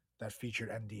that featured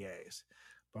NDAs.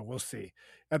 But we'll see.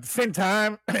 At the same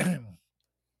time,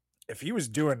 if he was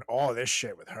doing all this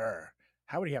shit with her,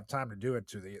 how would he have time to do it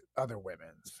to the other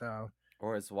women? So,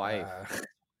 Or his wife.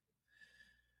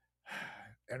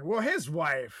 And well, his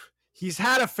wife, he's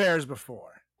had affairs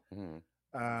before. Mhm.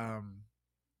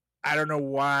 I don't know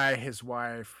why his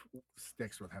wife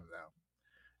sticks with him though,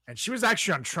 and she was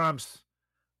actually on Trump's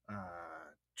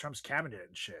cabinet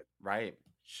and shit. Right.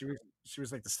 She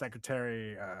was like the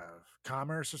Secretary of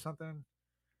Commerce or something,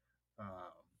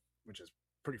 which is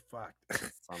pretty fucked.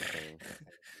 Something.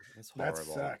 It's horrible.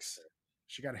 That sucks.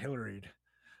 She got Hillaried.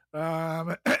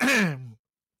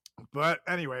 But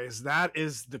anyways, that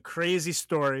is the crazy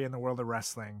story in the world of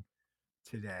wrestling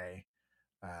today.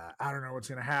 I don't know what's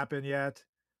gonna happen yet.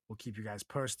 We'll keep you guys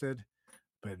posted.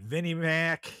 But Vinnie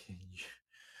Mac,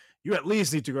 you at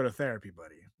least need to go to therapy,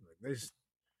 buddy.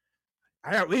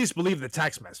 I at least believe the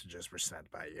text messages were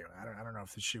sent by you. I don't know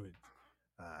if she would,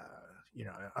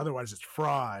 otherwise it's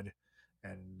fraud,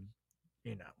 and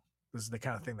this is the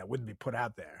kind of thing that wouldn't be put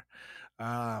out there.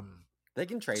 They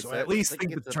can trace so it. At least they can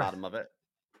get to the bottom of it.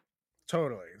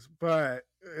 Totally, but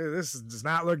this does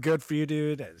not look good for you,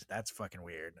 dude. That's fucking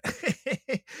weird.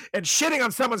 And shitting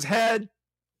on someone's head,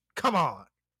 come on.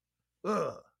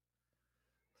 Ugh.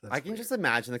 I can just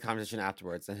imagine the conversation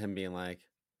afterwards and him being like,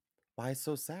 "Why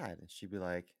so sad?" And she'd be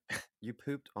like, "You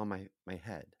pooped on my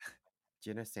head. Do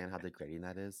you understand how degrading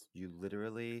that is? You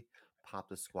literally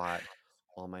popped a squat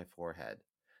on my forehead.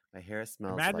 My hair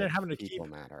smells Imagine like having to people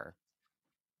matter."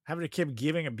 Having to keep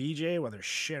giving a BJ while there's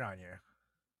shit on you.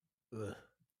 Ugh.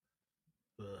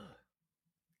 Ugh.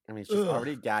 I mean, she's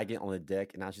already gagging on the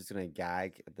dick, and now she's gonna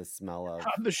gag at the smell of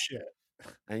On the shit.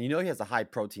 And he has a high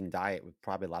protein diet with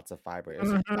probably lots of fiber.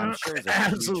 I'm sure it's a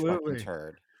huge fucking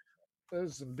turd.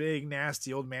 Those some big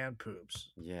nasty old man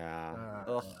poops. Yeah.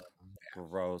 Ugh.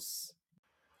 Gross.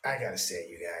 I gotta say,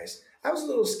 you guys, I was a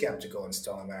little skeptical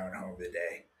installing my own home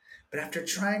today, but after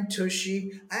trying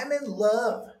Tushy, I'm in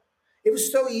love. It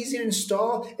was so easy to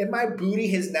install, and my booty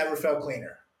has never felt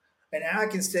cleaner. And now I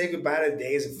can say goodbye to the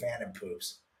days of phantom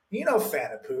poops. You know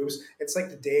phantom poops. It's like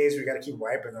the days where you gotta keep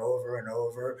wiping over and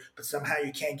over, but somehow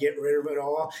you can't get rid of it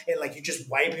all. And like you're just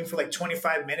wiping for like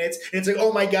 25 minutes. And it's like,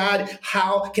 oh my God,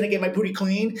 how can I get my booty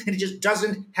clean? And it just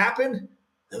doesn't happen.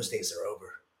 Those days are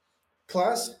over.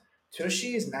 Plus,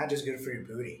 Tushy is not just good for your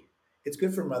booty. It's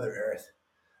good for Mother Earth.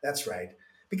 That's right.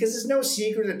 Because it's no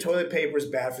secret that toilet paper is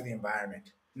bad for the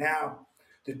environment. Now,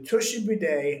 the Tushy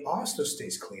bidet also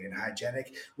stays clean and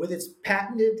hygienic with its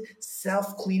patented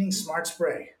self-cleaning smart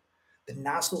spray. The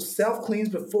nozzle self-cleans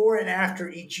before and after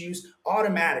each use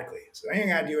automatically, so you ain't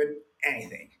gotta do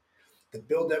anything. The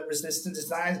buildup resistant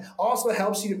design also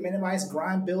helps you to minimize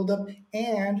grime buildup,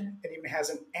 and it even has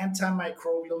an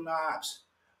antimicrobial knobs.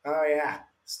 Oh yeah,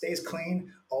 stays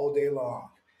clean all day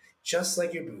long, just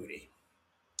like your booty.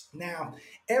 Now,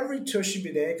 every Tushy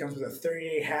bidet comes with a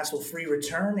 30-day hassle-free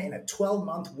return and a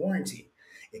 12-month warranty.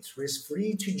 It's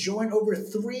risk-free to join over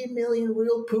 3 million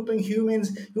real pooping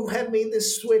humans who have made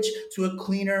this switch to a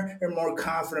cleaner and more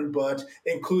confident butt,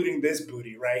 including this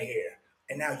booty right here.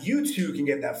 And now you too can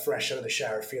get that fresh out of the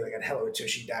shower feeling at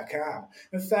HelloTushy.com.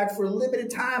 In fact, for a limited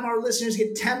time, our listeners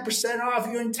get 10% off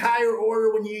your entire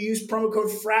order when you use promo code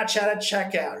FRATCHAT at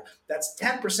checkout. That's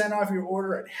 10% off your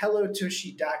order at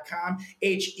HelloTushy.com,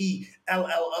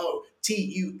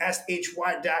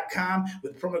 HelloTushy.com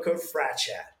with promo code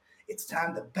FRATCHAT. It's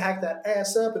time to back that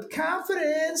ass up with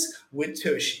confidence with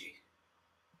Tushy.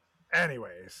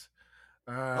 Anyways.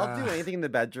 I'll do anything in the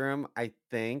bedroom, I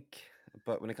think.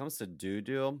 But when it comes to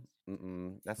doo-doo,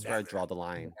 that's where I draw the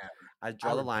line. I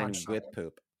draw the line with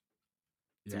poop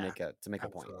to make a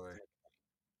point.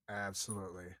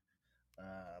 Absolutely.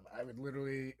 I would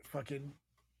literally fucking.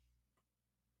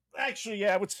 Actually,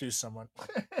 yeah, I would sue someone.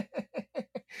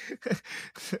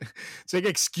 It's like,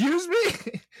 excuse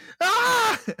me?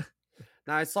 Ah!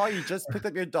 Now I saw you just picked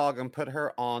up your dog and put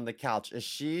her on the couch.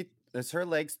 Is her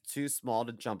legs too small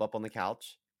to jump up on the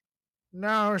couch?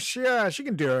 No, she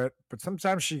can do it, but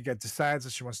sometimes she decides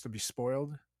that she wants to be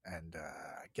spoiled and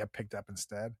get picked up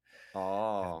instead.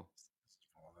 Oh,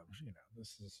 and,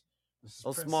 this is.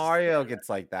 Well, Mario gets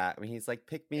like that. I mean, he's like,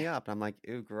 "Pick me up," and I'm like,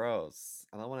 "Ew, gross!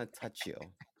 I don't want to touch you.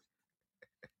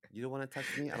 You don't want to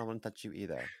touch me. I don't want to touch you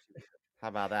either. How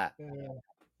about that?"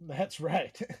 That's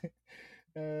right.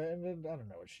 And then I don't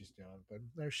know what she's doing, but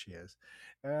there she is.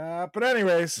 But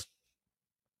anyways.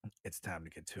 it's time to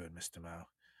get to it, Mr. Mo,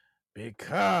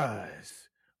 because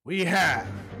we have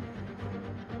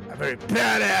a very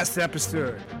badass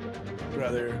episode,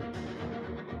 brother.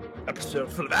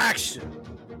 Episode full of action,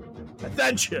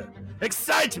 adventure,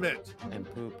 excitement,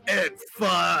 And poop. and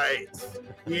fights.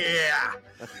 Yeah.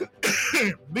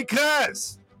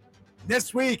 Because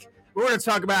this week we're going to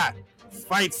talk about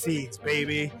fight scenes,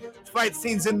 baby. Fight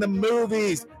scenes in the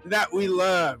movies that we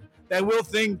love, that we'll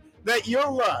think that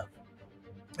you'll love.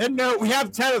 And no, we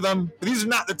have 10 of them, but these are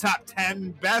not the top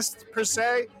 10 best per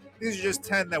se. These are just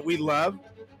 10 that we love.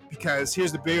 Because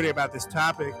here's the beauty about this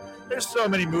topic. There's so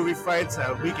many movie fights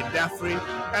that we can definitely,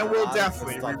 and we'll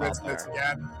definitely revisit this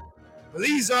again. But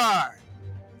these are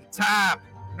the top,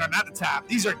 no, not the top.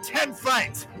 These are 10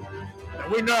 fights that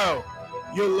we know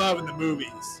you'll love in the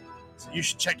movies. So you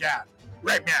should check out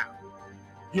right now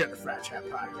here at the Frat Chat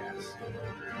Podcast.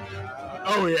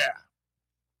 Oh, yeah.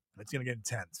 It's going to get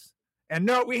intense. And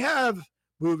no, we have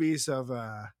movies of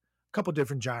a couple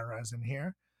different genres in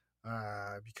here.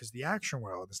 Because the action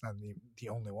world is not the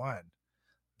only one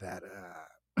that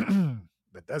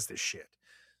that does this shit.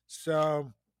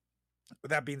 So, with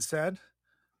that being said,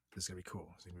 this is gonna be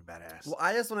cool. It's gonna be badass. Well,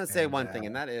 I just want to say one thing,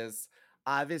 and that is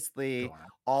obviously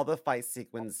all the fight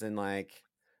sequence in like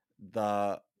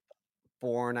the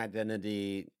Bourne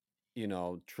Identity,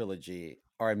 trilogy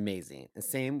are amazing. And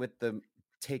same with the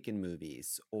Taken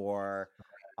movies or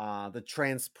the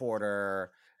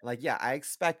Transporter. Like, yeah, I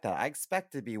expect that. I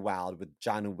expect to be wowed with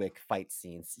John Wick fight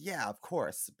scenes. Yeah, of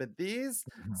course. But these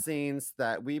scenes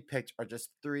that we picked are just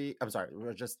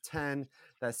are just 10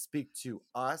 that speak to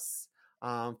us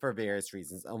for various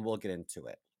reasons, and we'll get into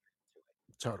it.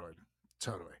 Totally.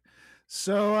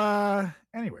 So,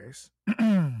 anyways,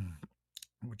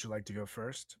 would you like to go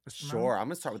first, Mr. Sure, I'm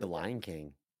going to start with The Lion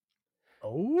King.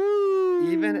 Oh.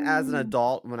 Even as an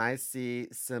adult, when I see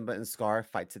Simba and Scar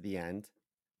fight to the end,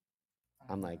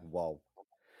 I'm like, whoa.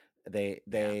 They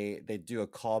do a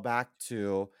callback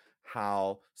to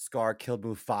how Scar killed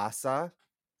Mufasa.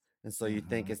 And so you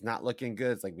think it's not looking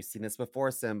good. It's like, we've seen this before,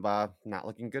 Simba. Not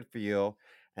looking good for you.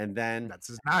 And then that's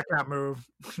his knockout move.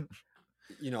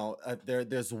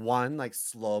 There's one like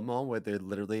slow-mo where they're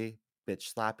literally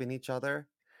bitch slapping each other.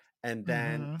 And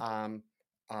then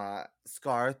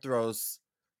Scar throws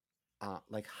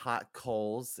like hot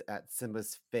coals at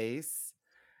Simba's face.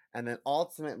 And then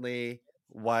ultimately,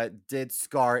 what did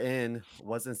Scar in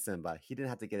wasn't Simba. He didn't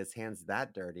have to get his hands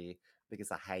that dirty because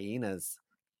the hyenas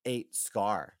ate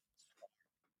Scar.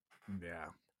 Yeah.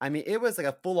 I mean, it was like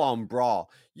a full-on brawl.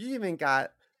 You even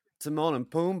got Timon and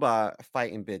Pumbaa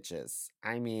fighting bitches.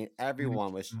 I mean,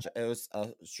 everyone it was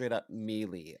a straight-up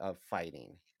melee of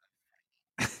fighting.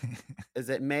 Is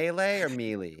it melee or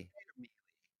melee?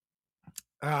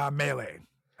 Melee,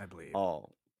 I believe. Oh,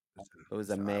 it was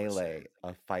a melee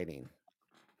of fighting.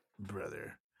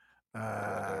 Brother.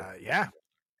 Yeah.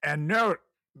 And note,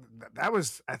 I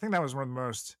think that was one of the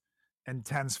most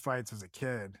intense fights as a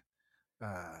kid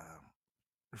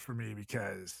for me,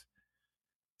 because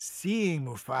seeing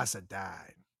Mufasa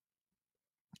die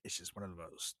is just one of the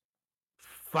most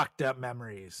fucked up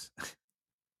memories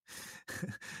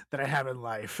that I have in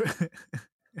life.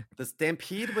 The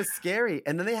stampede was scary,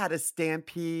 and then they had a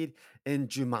stampede in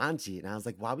Jumanji, and I was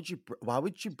like, why would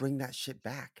you bring that shit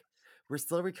back? We're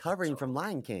still recovering from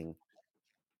Lion King.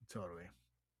 Totally.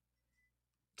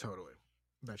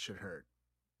 That shit hurt.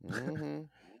 You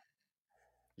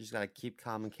just gotta keep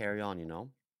calm and carry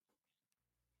on,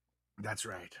 That's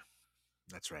right.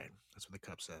 That's what the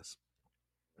cup says.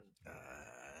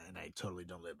 And I totally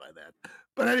don't live by that.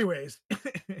 But anyways,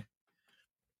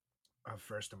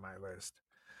 first on my list,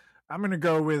 I'm going to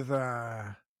go with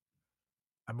a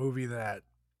movie that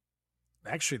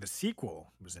actually the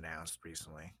sequel was announced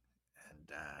recently. And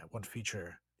it won't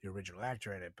feature the original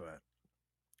actor in it, but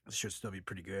it should still be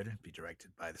pretty good. Be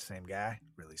directed by the same guy,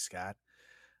 Ridley Scott.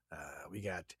 We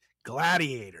got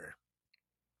Gladiator.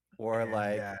 Or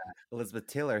like Elizabeth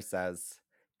Taylor says,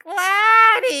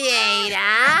 Gladiator!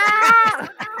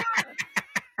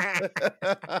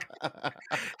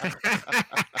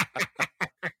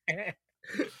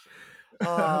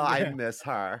 Oh, I miss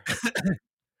her.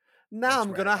 Now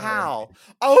I'm gonna howl.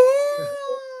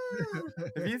 Oh,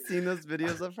 have you seen those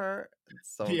videos of her?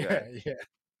 It's so good. Yeah.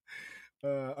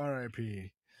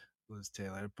 R.I.P. Liz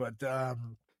Taylor. But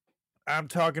I'm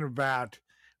talking about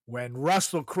when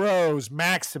Russell Crowe's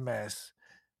Maximus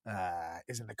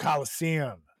is in the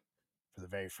Coliseum for the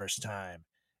very first time,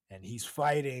 and he's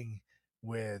fighting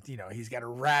with, he's got a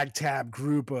ragtag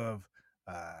group of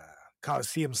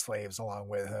Coliseum slaves along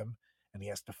with him, and he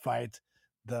has to fight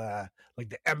the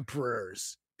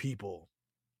emperor's people.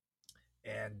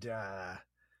 And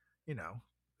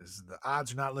the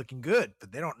odds are not looking good,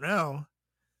 but they don't know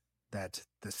that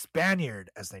the Spaniard,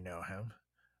 as they know him,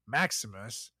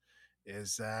 Maximus,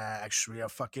 is actually a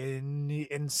fucking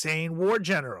insane war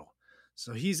general.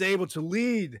 So he's able to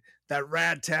lead that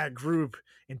ragtag group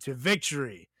into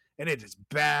victory, and it is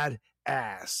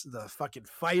badass. The fucking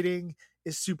fighting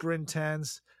is super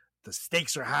intense. The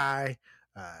stakes are high.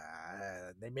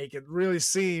 They make it really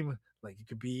seem like it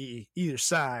could be either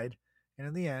side. And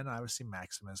in the end, obviously,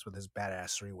 Maximus with his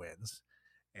badassery wins.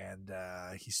 And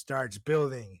he starts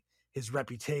building his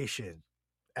reputation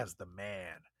as the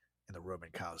man in the Roman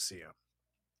Colosseum.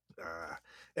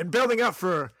 And building up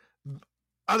for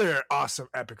other awesome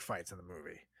epic fights in the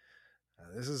movie.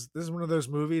 This is one of those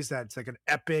movies that's like an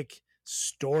epic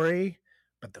story,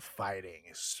 but the fighting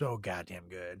is so goddamn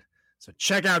good. So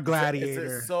check out Gladiator.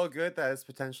 Is it so good that it's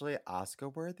potentially Oscar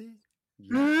worthy?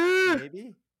 Yeah,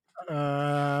 maybe.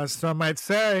 Some might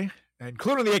say,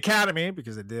 including the Academy,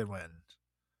 because it did win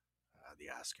the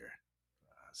Oscar.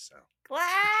 So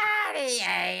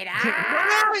Gladiator!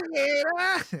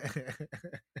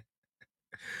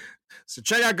 So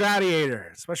check out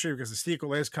Gladiator, especially because the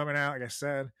sequel is coming out, like I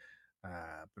said.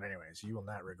 But anyways, you will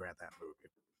not regret that movie.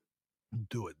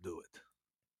 Do it.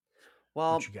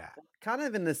 Well, What you got? kind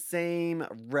of in the same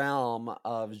realm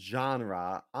of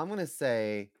genre, I'm going to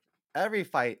say every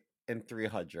fight in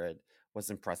 300 was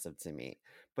impressive to me.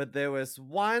 But there was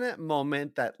one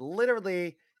moment that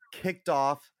literally kicked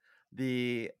off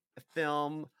the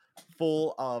film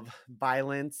full of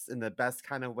violence in the best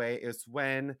kind of way. It was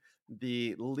when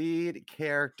the lead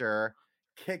character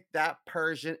kicked that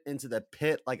Persian into the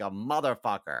pit like a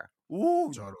motherfucker.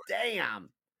 Ooh, Totally. damn.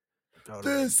 Totally.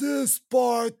 This is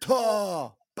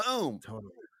Sparta. Boom.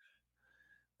 Totally.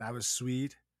 That was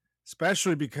sweet,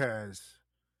 especially because,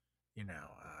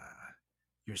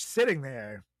 you're sitting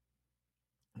there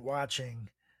watching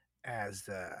as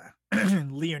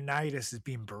Leonidas is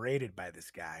being berated by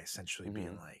this guy, essentially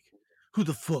being like, who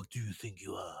the fuck do you think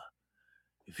you are?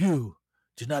 If you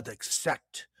do not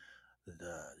accept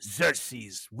the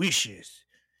Xerxes' wishes,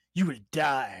 you will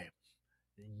die,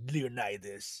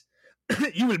 Leonidas.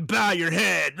 You will bow your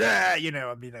head.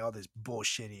 All this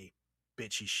bullshitty,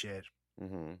 bitchy shit.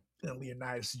 Mm-hmm. And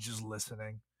Leonidas is just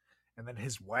listening. And then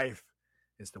his wife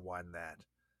is the one that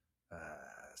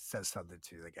says something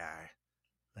to the guy.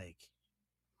 Like,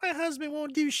 my husband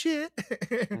won't do shit.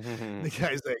 The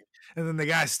guy's like, and then the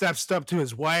guy steps up to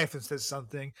his wife and says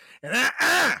something. And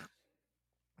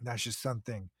that's just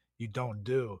something you don't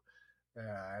do.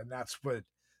 And that's what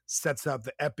sets up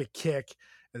the epic kick.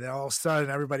 And then all of a sudden,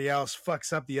 everybody else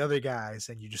fucks up the other guys,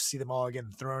 and you just see them all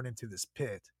getting thrown into this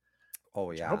pit.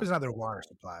 Oh, I yeah. hope it's not their water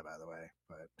supply, by the way,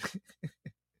 but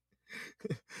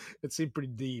it seemed pretty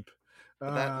deep.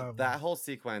 But that whole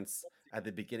sequence at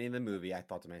the beginning of the movie, I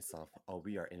thought to myself, oh,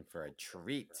 we are in for a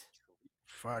treat.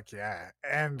 Fuck yeah.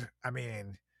 And I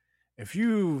mean, if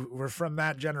you were from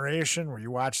that generation where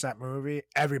you watched that movie,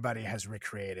 everybody has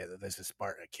recreated that this is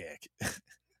Sparta kick.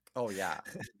 Oh, yeah.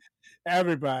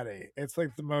 Everybody. It's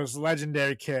like the most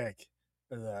legendary kick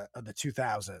of the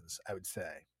 2000s, I would say.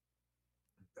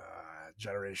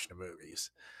 Generation of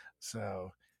movies.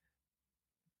 So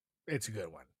it's a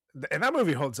good one. And that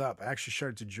movie holds up. I actually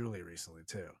showed it to Julie recently,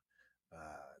 too.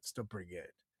 It's still pretty good.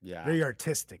 Yeah. Very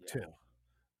artistic, too.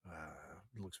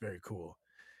 It looks very cool.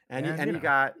 And And, you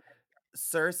got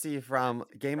Cersei from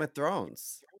Game of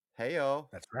Thrones. Heyo.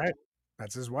 That's right.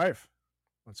 That's his wife.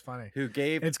 That's funny. Who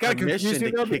gave It's kinda permission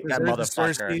confusing, to though, kick because that there's the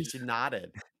motherfucker. Cerseis. She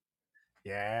nodded.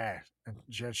 Yeah. And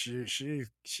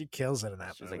she kills it in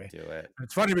that She's movie. like, do it.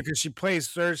 It's funny because she plays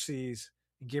Cersei's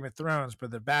in Game of Thrones,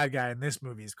 but the bad guy in this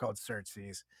movie is called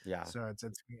Xerxes. Yeah. So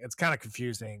it's kind of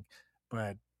confusing,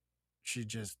 but she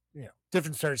just,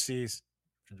 different Xerxes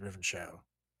from a different show.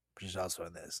 But she's also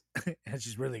in this. And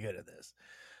she's really good at this.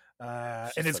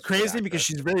 She's And it's such a good crazy because actress.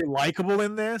 she's very likable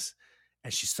in this,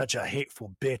 and she's such a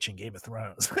hateful bitch in Game of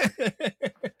Thrones.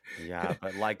 Yeah,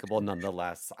 but likable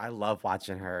nonetheless. I love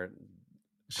watching her.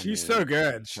 She's mean, so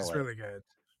good. kill She's it. really good.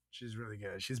 She's really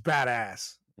good. She's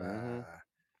badass. Mhm.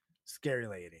 Scary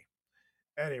lady.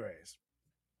 Anyways,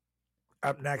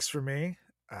 up next for me,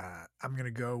 I'm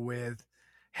gonna go with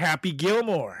Happy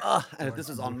Gilmore. Ugh, and if this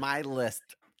was on my list,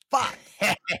 fuck.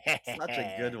 Such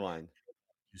a good one.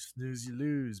 You snooze, you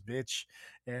lose, bitch.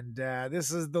 And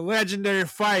this is the legendary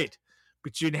fight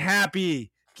between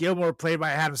Happy Gilmore, played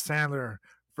by Adam Sandler,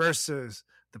 versus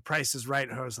the Price is Right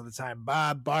host of the time,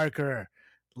 Bob Barker,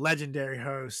 legendary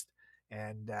host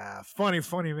and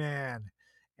funny man.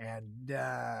 And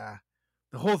the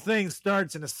whole thing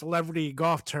starts in a celebrity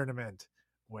golf tournament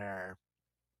where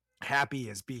Happy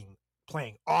is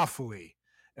playing awfully,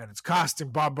 and it's costing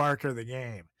Bob Barker the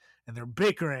game. And they're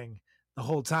bickering the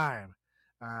whole time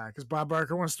because Bob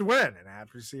Barker wants to win, and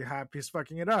after you see Happy's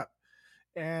fucking it up.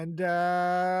 And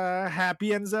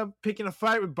Happy ends up picking a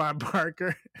fight with Bob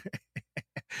Barker.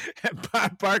 And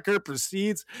Bob Barker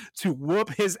proceeds to whoop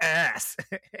his ass.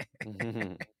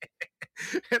 And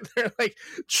they're like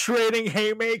trading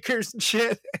haymakers and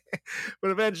shit.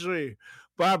 But eventually,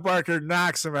 Bob Barker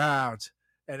knocks him out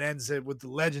and ends it with the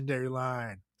legendary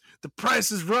line, "The price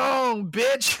is wrong,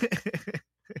 bitch."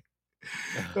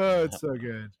 Oh, it's so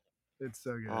good. It's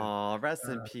so good. Oh, rest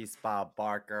in peace, Bob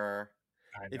Barker.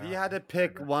 If you know, had to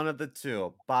pick one of the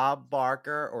two, Bob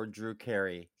Barker or Drew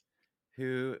Carey,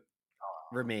 who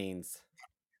remains?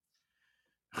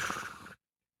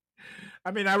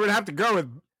 I mean, I would have to go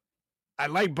with. I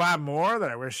like Bob more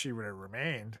than I wish he would have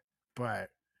remained,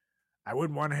 but I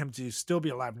wouldn't want him to still be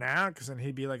alive now because then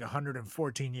he'd be like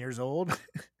 114 years old.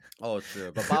 Oh,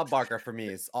 true. But Bob Barker for me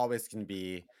is always can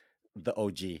be the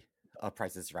OG of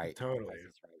Price is Right. Totally.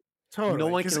 No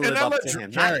one can live up to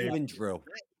him. Not even Drew.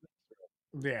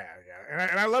 Yeah.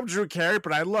 And I love Drew Carey,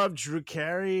 but I love Drew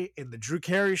Carey in the Drew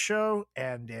Carey Show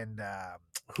and in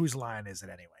Whose Line Is It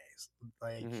Anyways?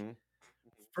 Like,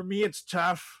 for me, it's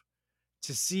tough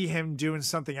to see him doing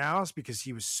something else because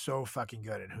he was so fucking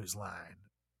good in Whose Line.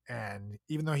 And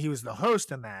even though he was the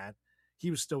host in that,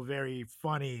 he was still very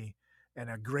funny and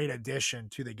a great addition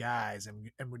to the guys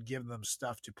and would give them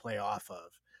stuff to play off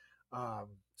of.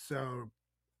 So,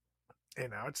 you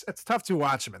know, it's tough to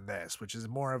watch him in this, which is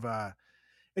more of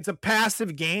it's a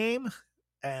passive game,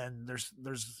 and there's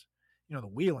you know, the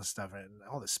wheel and stuff and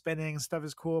all the spinning and stuff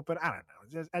is cool, but I don't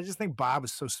know. I just think Bob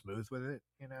is so smooth with it,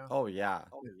 you know. Oh yeah.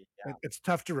 It's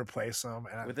tough to replace him.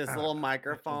 And with this little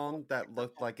microphone that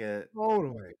looked like a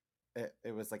totally.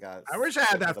 It was like a. I wish I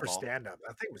had that for stand up.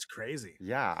 I think it was crazy.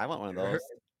 Yeah, I want one of those.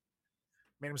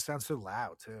 Made him sound so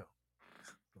loud too.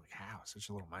 Like, how? Such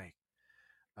a little mic.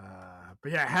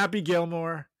 But yeah, Happy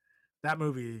Gilmore. That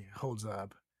movie holds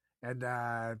up. And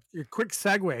a quick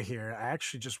segue here. I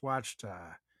actually just watched an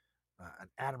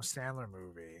Adam Sandler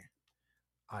movie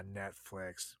on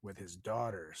Netflix with his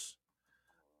daughters.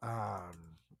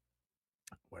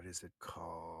 What is it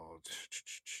called?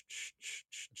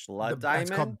 Blood Diamond?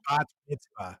 It's called Bat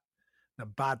Mitzvah. The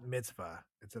Bat Mitzvah.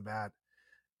 It's about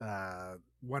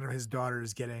one of his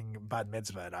daughters getting Bat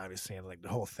Mitzvah, obviously, and like the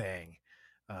whole thing.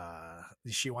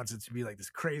 She wants it to be like this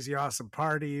crazy awesome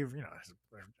party, you know,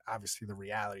 obviously the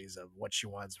realities of what she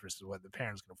wants versus what the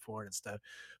parents can afford and stuff.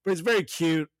 But it's very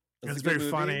cute. It's very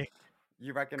funny.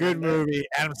 You recommend good it? Movie.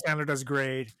 Adam Sandler does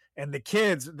great. And the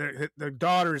kids, the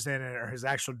daughters in it, or his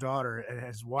actual daughter, and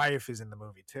his wife is in the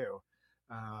movie too.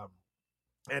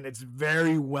 And it's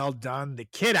very well done. The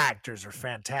kid actors are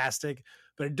fantastic,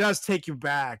 but it does take you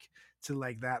back to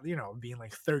like that, you know, being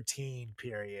like 13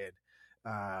 period,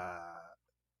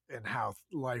 and how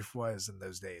life was in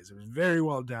those days. It was very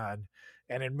well done,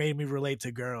 and it made me relate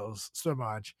to girls so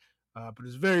much. But it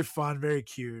was very fun, very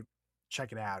cute.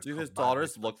 Check it out. Do his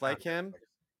daughters look like him?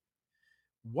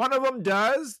 One of them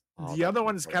does. Oh, The other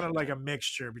one is kind of like a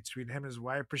mixture between him and his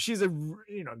wife, but she's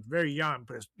very young,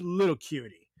 but a little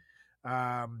cutie.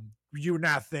 You would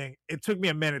not think. It took me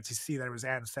a minute to see that it was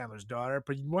Adam Sandler's daughter,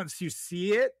 but once you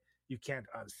see it, you can't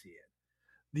unsee it.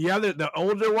 The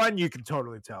older one, you can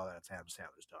totally tell that it's Adam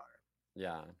Sandler's daughter.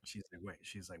 Yeah,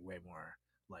 she's like way more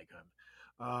like him.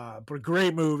 But a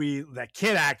great movie. That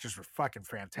kid actors were fucking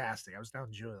fantastic. I was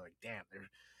telling Julie, like, damn,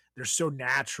 they're so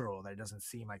natural that it doesn't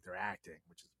seem like they're acting,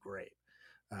 which is great.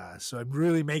 So it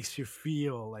really makes you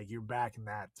feel like you're back in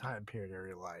that time period of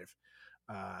your life,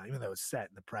 even though it's set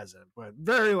in the present. But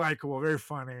very likable, very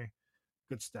funny,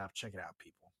 good stuff. Check it out,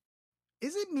 people.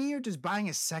 Is it me, or does buying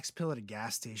a sex pill at a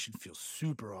gas station feel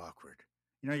super awkward?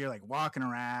 You know, you're like walking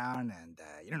around and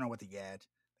you don't know what to get.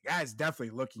 The guy's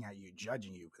definitely looking at you,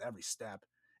 judging you with every step.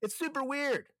 It's super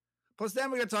weird. Plus, then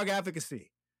we got to talk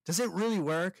efficacy. Does it really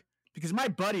work? Because my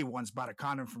buddy once bought a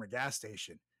condom from a gas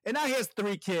station, and now he has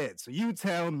 3 kids, so you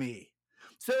tell me.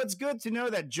 So it's good to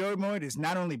know that Joymoid is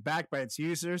not only backed by its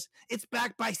users, it's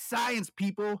backed by science,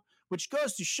 people, which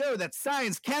goes to show that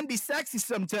science can be sexy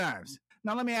sometimes.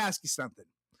 Now, let me ask you something.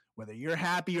 Whether you're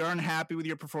happy or unhappy with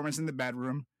your performance in the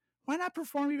bedroom, why not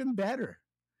perform even better?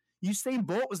 Usain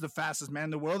Bolt was the fastest man in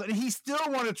the world, and he still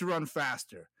wanted to run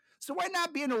faster. So why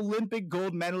not be an Olympic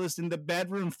gold medalist in the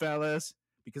bedroom, fellas?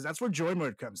 Because that's where Joy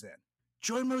Mode comes in.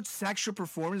 Joy Mode's Sexual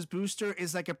Performance Booster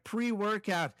is like a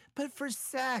pre-workout, but for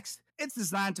sex. It's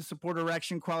designed to support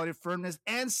erection quality, firmness,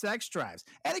 and sex drives.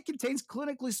 And it contains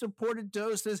clinically supported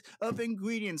doses of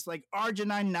ingredients like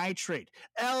arginine nitrate,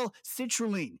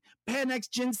 L-citrulline, Panax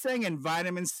ginseng, and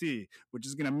vitamin C, which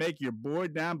is going to make your boy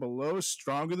down below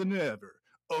stronger than ever.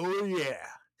 Oh, yeah.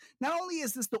 Not only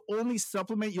is this the only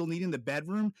supplement you'll need in the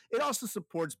bedroom, it also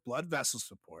supports blood vessel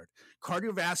support,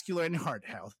 cardiovascular and heart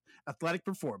health, athletic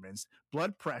performance,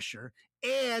 blood pressure,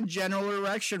 and general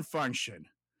erection function.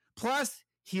 Plus,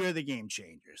 here are the game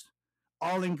changers.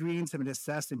 All ingredients have been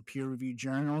assessed in peer-reviewed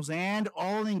journals, and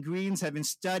all ingredients have been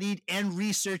studied and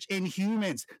researched in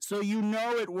humans, so you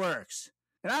know it works.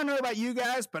 And I don't know about you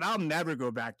guys, but I'll never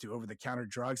go back to over-the-counter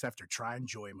drugs after trying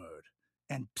Joy Mode.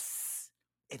 And psst,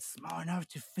 it's small enough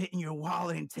to fit in your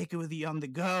wallet and take it with you on the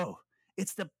go.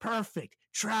 It's the perfect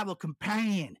travel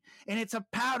companion, and it's a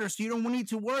powder, so you don't need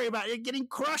to worry about it getting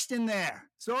crushed in there.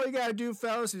 So all you gotta do,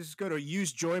 fellas, is just go to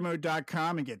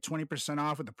usejoymode.com and get 20%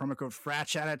 off with the promo code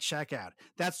FRATCHAT at checkout.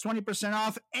 That's 20%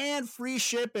 off and free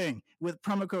shipping with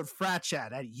promo code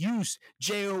FRATCHAT at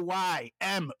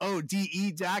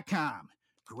usejoymode.com.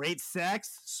 Great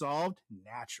sex solved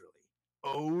naturally.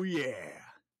 Oh yeah.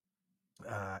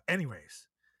 Anyways,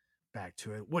 back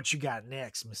to it. What you got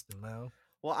next, Mr. Mo?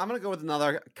 Well, I'm gonna go with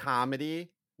another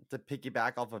comedy to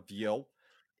piggyback off of you,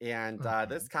 and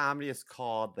this comedy is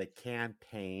called The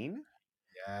Campaign.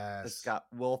 Yes. It's got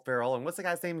Will Ferrell and what's the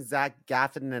guy's name? Zach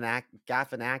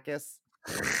Galifianakis.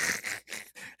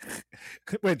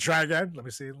 Wait, try again. Let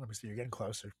me see. You're getting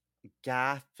closer.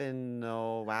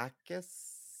 Galifianakis.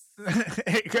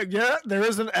 Yeah, there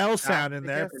is an L sound in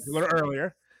there. A little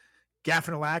earlier.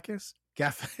 Galifianakis.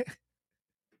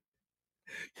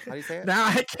 How do you say it? Now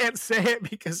I can't say it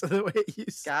because of the way you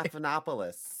say it.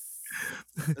 Galifianakis.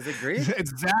 Is it Greek?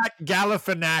 It's Zach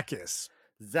Galifianakis.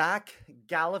 Zach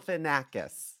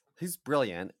Galifianakis. He's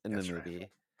brilliant in That's the right. movie.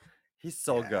 He's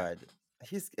so good.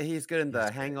 He's good in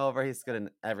The Hangover. He's good in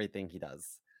everything he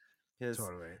does. His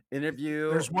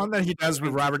interview. There's one that he does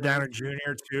with Robert Downey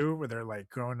Jr. too, where they're like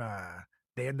going.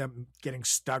 They end up getting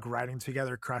stuck riding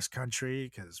together cross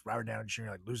country because Robert Downey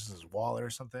Jr. like loses his wallet or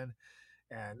something.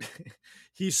 And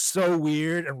he's so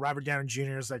weird, and Robert Downey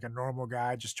Jr. is like a normal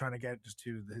guy just trying to get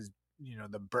to his,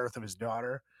 the birth of his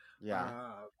daughter. Yeah,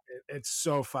 it's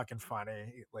so fucking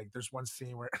funny. Like, there's one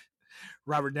scene where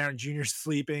Robert Downey Jr. is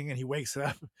sleeping, and he wakes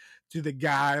up to the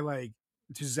guy, like,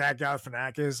 to Zach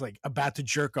Galifianakis, like, about to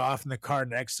jerk off in the car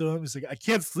next to him. He's like, I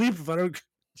can't sleep if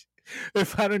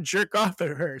I don't jerk off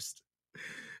at first.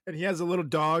 And he has a little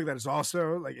dog that is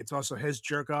also like, it's also his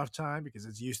jerk off time because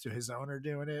it's used to his owner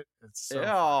doing it. It's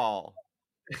so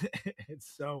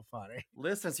it's so funny.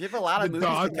 Listen, so you have a lot of movies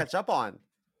to catch up on.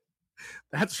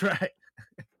 That's right.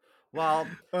 Well,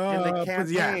 in The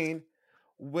Campaign,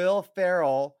 Will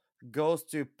Ferrell goes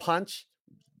to punch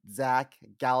Zach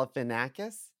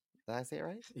Galifianakis. Did I say it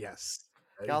right? Yes.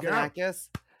 Galifianakis.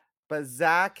 But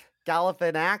Zach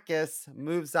Galifianakis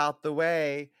moves out the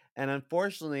way. And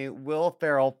unfortunately, Will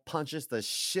Ferrell punches the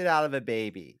shit out of a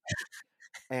baby.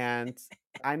 And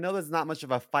I know there's not much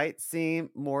of a fight scene,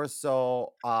 more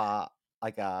so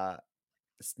like a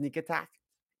sneak attack.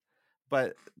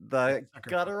 But the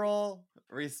guttural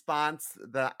response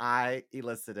that I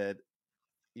elicited,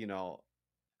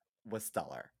 was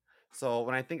stellar. So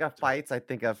when I think of fights, I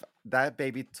think of that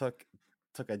baby took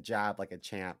a jab like a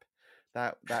champ.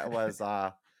 That was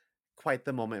quite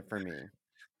the moment for me.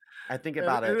 I think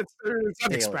about it. It's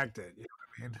unexpected. You know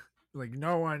what I mean? Like,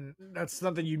 no one, that's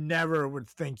something you never would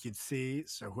think you'd see.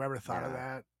 So whoever thought of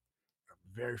that,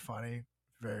 very funny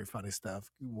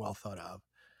stuff. Well thought of.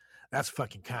 That's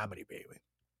fucking comedy, baby.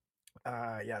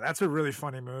 That's a really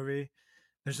funny movie.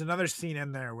 There's another scene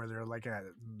in there where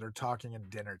they're talking in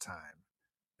dinner time.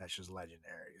 That's just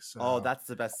legendary. So, that's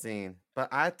the best scene. But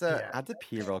I have to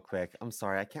pee real quick. I'm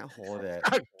sorry, I can't hold it.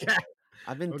 Okay.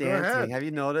 I've been dancing. Have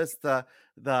you noticed the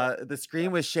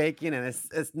screen was shaking, and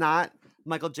it's not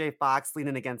Michael J. Fox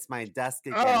leaning against my desk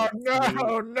again. Oh no! You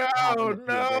don't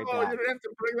have to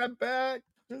bring that back.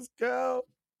 Just go.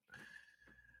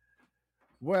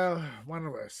 Well, one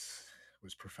of us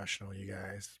was professional, you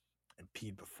guys, and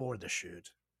peed before the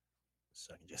shoot,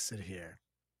 so I can just sit here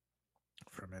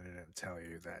for a minute and tell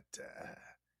you that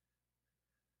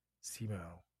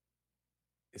Simo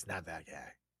is not that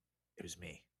guy. It was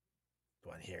me. The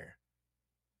one here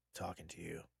talking to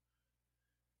you,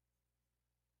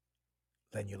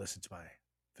 letting you listen to my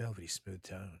velvety smooth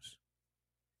tones.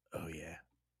 Oh yeah,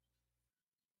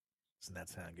 doesn't that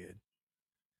sound good?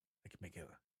 I could make an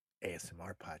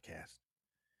ASMR podcast,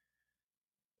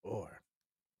 or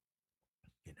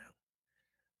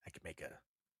I could make a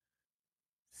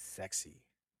sexy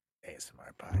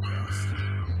ASMR podcast.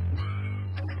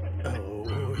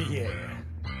 Oh, yeah.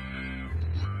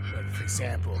 Like, for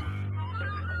example,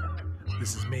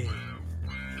 this is me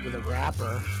with a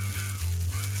rapper.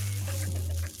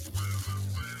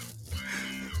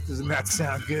 Doesn't that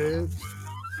sound good?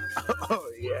 Oh,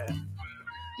 yeah.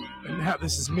 And now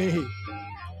this is me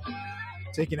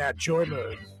taking out joy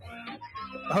mode.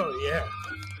 Oh, yeah.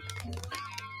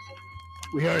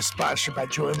 We are sponsored by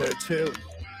Joy Mode, too.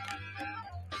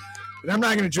 But I'm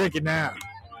not going to drink it now.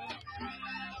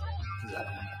 I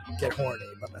don't get horny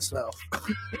by myself.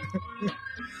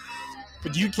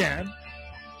 But you can.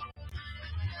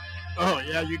 Oh,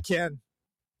 yeah, you can.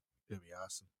 It'd be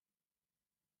awesome.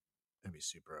 It'd be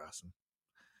super awesome.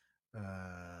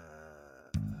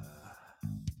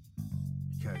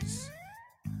 Because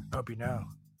I hope you know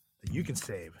that you can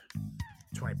save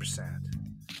 20%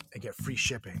 and get free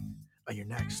shipping on your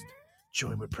next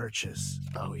Joy Mode purchase.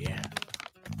 Oh, yeah.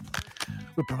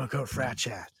 With promo code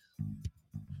FRATCHAT.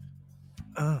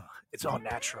 It's all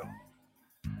natural.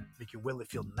 Make your willy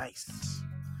feel nice.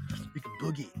 You can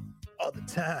boogie all the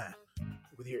time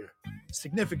with your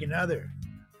significant other.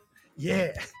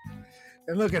 Yeah.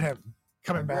 And look at him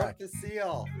coming back. Broke the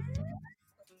seal.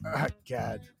 Oh,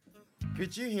 God.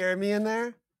 Could you hear me in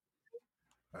there?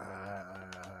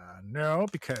 No,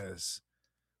 because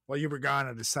while you were gone,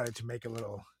 I decided to make a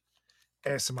little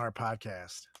ASMR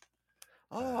podcast.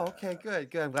 Oh, okay,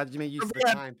 good. I'm glad you made use of the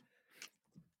forget. time.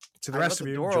 To the I rest left of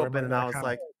the you, door open and I was joymode.com.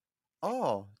 like,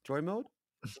 oh, joy mode?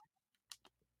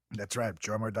 That's right.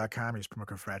 joymode.com. Use promo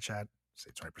code FRATCHAT.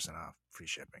 Save 20% off. Free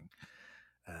shipping.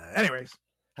 Anyways.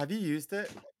 Have you used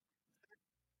it?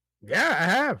 Yeah, I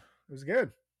have. It was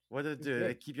good. What did it do? good.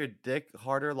 Did it keep your dick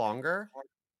harder longer?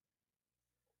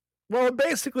 Well,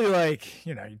 basically, like,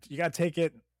 you got to take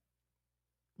it,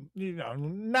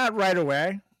 not right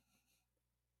away.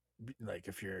 Like,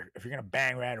 if you're going to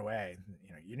bang right away,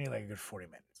 you need like a good 40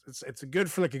 minutes. It's good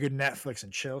for like a good Netflix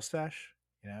and chill sesh,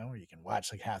 where you can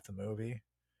watch like half the movie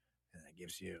and it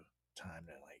gives you time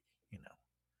to like,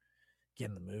 get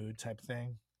in the mood type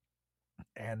thing.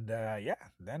 And yeah,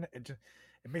 then it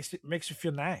makes you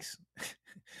feel nice.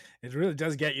 It really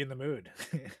does get you in the mood.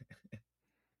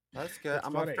 That's good. It's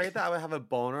I'm funny. afraid that I would have a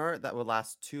boner that would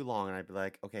last too long and I'd be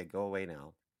like, okay, go away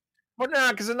now. Well,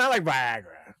 no, because it's not like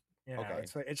Viagra. Okay.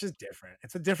 It's just different.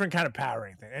 It's a different kind of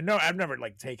powering thing. And no, I've never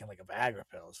like taken like a Viagra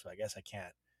pill, so I guess I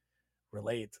can't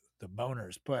relate the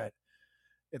boners. But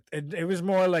it was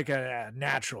more like a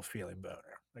natural feeling boner.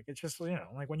 Like it's just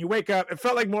like when you wake up. It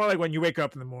felt like more like when you wake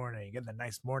up in the morning, you get the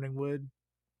nice morning wood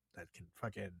that can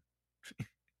fucking,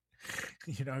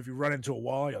 if you run into a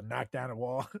wall, you'll knock down a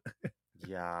wall.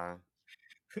 Yeah.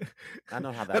 I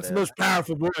know how that That's is. the most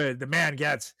powerful wood the man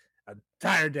gets an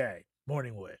entire day.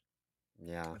 Morning wood.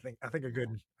 Yeah. I think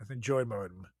Joy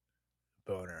Mode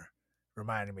boner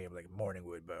reminded me of like morning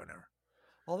wood boner.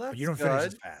 Well, that's But you don't good. finish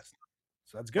as fast.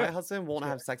 So that's good. My husband won't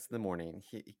have sex in the morning.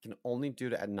 He can only do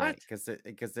it at night because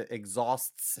it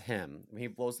exhausts him. When he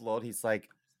blows the load, he's like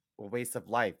a waste of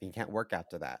life. He can't work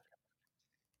after that.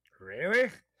 Really?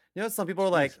 Some people are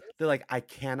like, they're like, I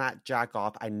cannot jack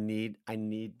off. I need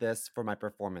this for my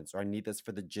performance, or I need this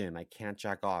for the gym. I can't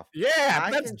jack off. Yeah,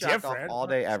 I that's can jack different. off all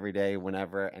day, every day,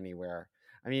 whenever, anywhere.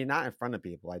 I mean, not in front of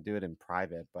people. I do it in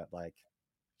private, but like,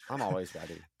 I'm always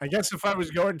ready. I guess if I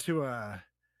was going to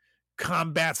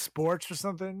combat sports or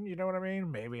something, you know what I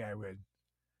mean? Maybe I would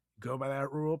go by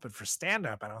that rule. But for stand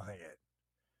up, I don't think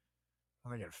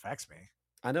it affects me.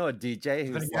 I know a DJ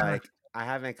who's again, like, I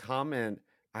haven't come and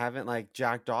I haven't like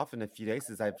jacked off in a few days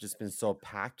because I've just been so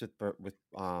packed with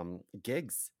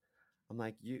gigs. I'm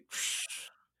like, It's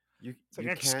you like,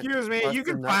 can't excuse me, bust you a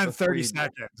can nut find before 30 you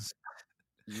seconds.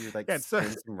 You like Yeah,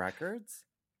 spin some records.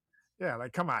 Yeah,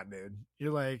 like come on, dude.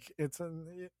 You're like it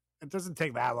doesn't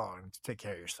take that long to take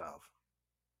care of yourself.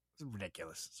 It's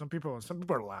ridiculous. Some people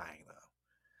are lying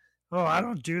though. Oh, I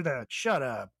don't do that. Shut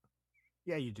up.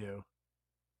 Yeah, you do.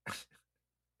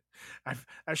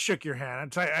 I shook your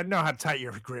hand. I know how tight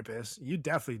your grip is. You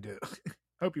definitely do.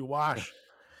 Hope you wash.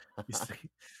 You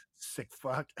sick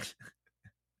fuck.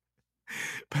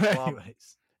 But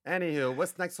anyways. Anywho,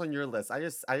 what's next on your list? I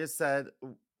just said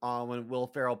when Will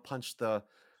Ferrell punched the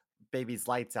baby's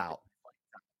lights out.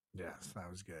 Yes, that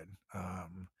was good.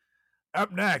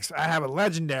 Up next, I have a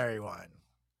legendary one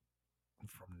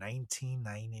from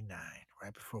 1999,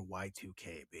 right before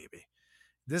Y2K, baby.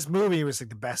 This movie was like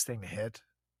the best thing to hit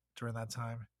during that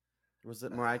time. Was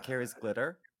it Mariah Carey's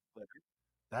Glitter?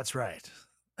 That's right.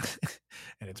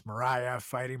 And it's Mariah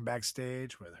fighting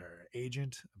backstage with her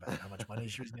agent about how much money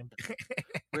she was getting.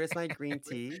 Where's my green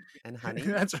tea and honey?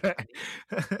 That's right.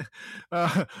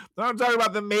 I'm talking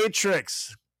about The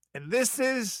Matrix, and this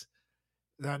is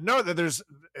no that there's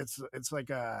it's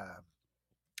like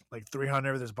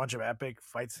 300. There's a bunch of epic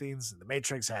fight scenes, and The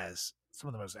Matrix has some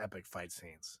of the most epic fight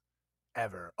scenes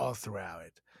ever all throughout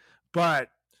it. But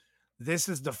this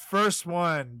is the first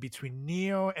one between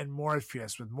Neo and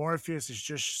Morpheus, with Morpheus is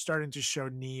just starting to show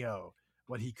Neo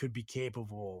what he could be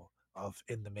capable of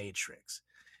in the Matrix.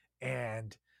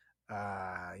 And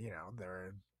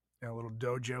they're in a little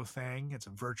dojo thing. It's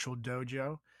a virtual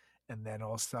dojo. And then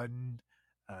all of a sudden,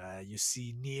 you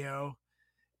see Neo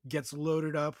gets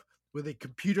loaded up with a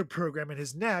computer program in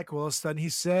his neck. Well, all of a sudden he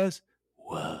says,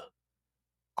 "Whoa,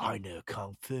 I know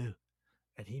Kung Fu."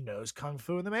 And he knows Kung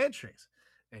Fu in the Matrix.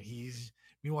 And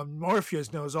meanwhile,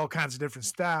 Morpheus knows all kinds of different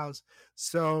styles.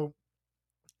 So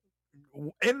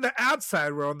in the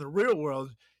outside world, in the real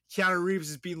world, Keanu Reeves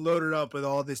is being loaded up with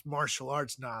all this martial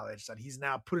arts knowledge that he's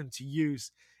now put into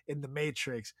use in the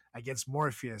Matrix against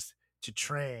Morpheus to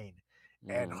train.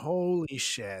 And holy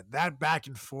shit, that back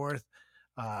and forth.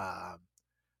 For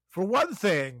one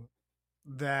thing,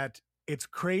 that it's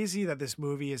crazy that this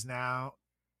movie is now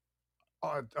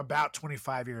about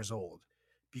 25 years old,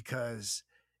 because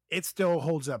it still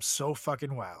holds up so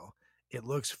fucking well. It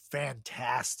looks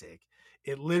fantastic.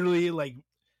 It literally like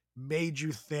made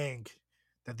you think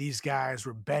that these guys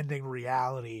were bending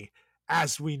reality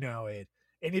as we know it.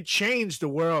 And it changed the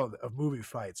world of movie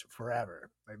fights forever.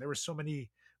 Like there were so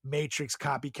many Matrix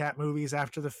copycat movies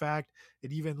after the fact.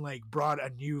 It even like brought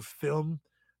a new film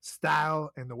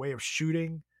style and the way of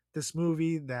shooting this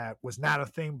movie that was not a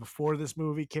thing before this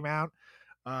movie came out.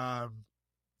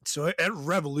 So it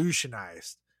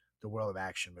revolutionized the world of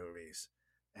action movies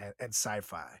and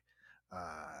sci-fi.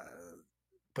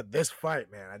 But this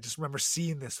fight, man, I just remember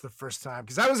seeing this for the first time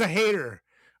because I was a hater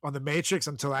on the Matrix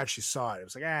until I actually saw it. It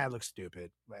was like, it looks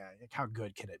stupid. Man, like, how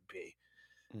good can it be?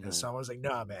 And someone was like,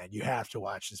 no, man, you have to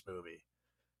watch this movie.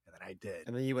 And then I did.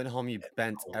 And then you went home, you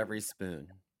bent every spoon.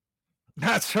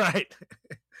 That's right.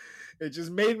 It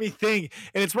just made me think.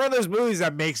 And it's one of those movies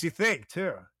that makes you think,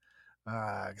 too.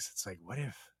 Because it's like, what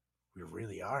if we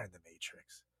really are in the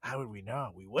Matrix? How would we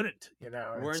know? We wouldn't,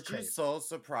 Weren't you so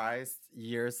surprised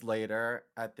years later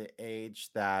at the age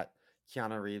that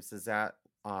Keanu Reeves is at,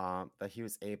 that he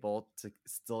was able to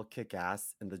still kick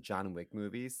ass in the John Wick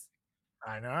movies?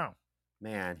 I know.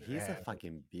 Man, he's a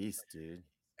fucking beast, dude.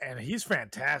 And he's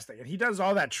fantastic. And he does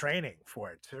all that training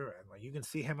for it, too. And like you can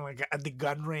see him like at the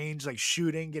gun range, like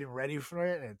shooting, getting ready for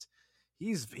it. And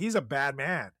he's a bad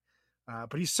man.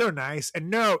 But he's so nice.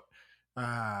 And note,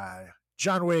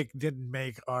 John Wick didn't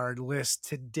make our list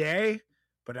today,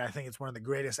 but I think it's one of the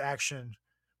greatest action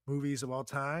movies of all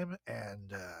time.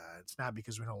 And it's not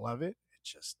because we don't love it.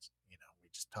 It's just, we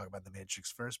just talk about the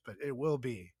Matrix first, but it will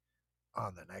be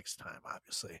on the next time,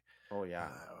 obviously. Oh, yeah.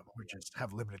 We just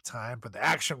have limited time. But the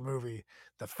action movie,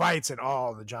 the fights and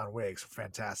all the John Wicks are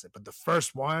fantastic. But the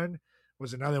first one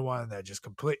was another one that just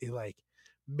completely like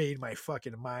made my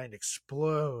fucking mind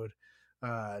explode.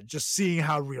 Just seeing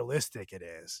how realistic it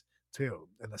is too,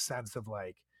 in the sense of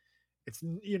like,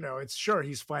 it's sure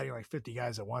he's fighting like 50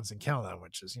 guys at once and killing them,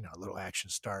 which is, a little action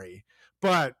starry,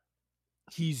 but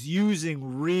he's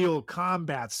using real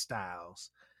combat styles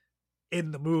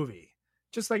in the movie,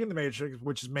 just like in the Matrix,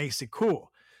 which makes it cool.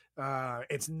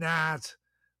 It's not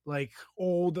like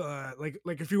old, like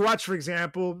if you watch, for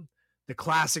example, the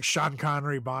classic Sean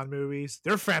Connery Bond movies,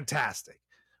 they're fantastic.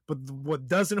 But what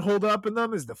doesn't hold up in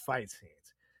them is the fight scenes.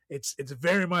 It's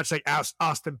very much like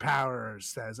Austin Powers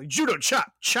says, like judo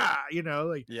chop cha,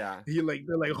 like yeah, they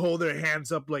like hold their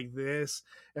hands up like this,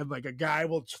 and like a guy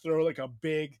will throw like a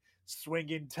big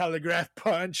swinging telegraph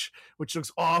punch, which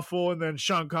looks awful, and then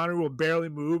Sean Connery will barely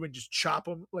move and just chop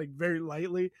him like very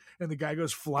lightly, and the guy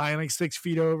goes flying like 6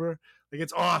 feet over. Like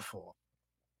it's awful.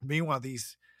 Meanwhile,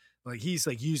 he's like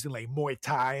using like Muay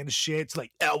Thai and shit to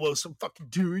like elbow some fucking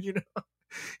dude,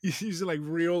 He's using like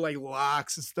real like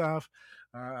locks and stuff.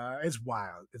 It's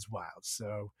wild.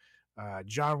 So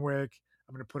John Wick,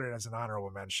 I'm gonna put it as an honorable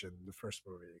mention, the first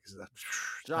movie, because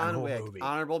John Wick,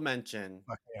 honorable mention.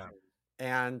 Yeah.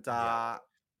 And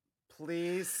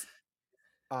please,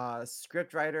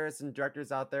 script writers and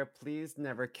directors out there, please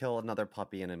never kill another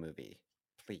puppy in a movie.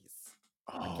 Please.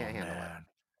 I can't handle it.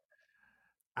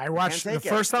 I watched the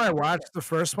first time I watched the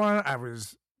first one, I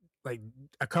was like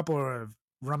a couple of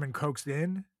rum and cokes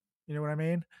in, you know what I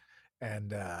mean?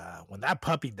 And when that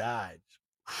puppy died,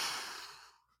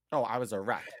 oh, I was a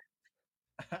wreck.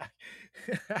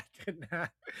 I could not.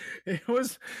 It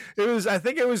was. I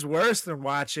think it was worse than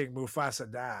watching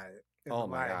Mufasa die in Oh The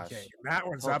my Lion gosh. King. That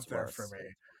one's Oh, up it's there for worse.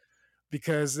 me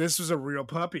because this was a real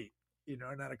puppy,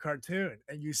 not a cartoon.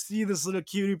 And you see this little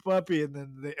cutie puppy, and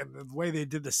then the way they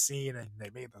did the scene, and they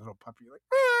made the little puppy like,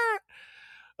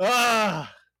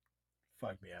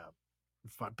 fuck me up.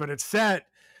 Fun, but it's set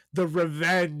the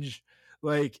revenge.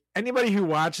 Like anybody who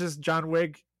watches John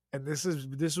Wick, and this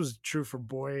was true for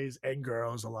boys and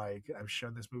girls alike. I've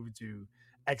shown this movie to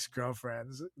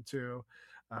ex-girlfriends too,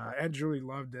 and Julie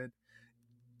loved it.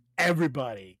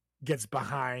 Everybody gets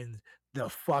behind the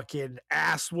fucking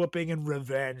ass whooping and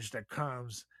revenge that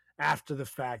comes after the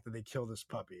fact that they kill this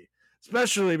puppy,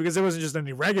 especially because it wasn't just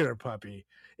any regular puppy.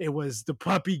 It was the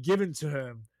puppy given to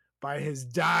him by his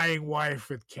dying wife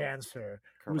with cancer,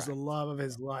 who was the Correct. love of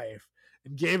his life,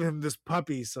 and gave him this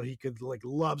puppy so he could like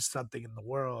love something in the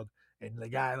world. And the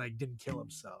guy like didn't kill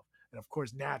himself. And of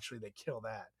course, naturally they kill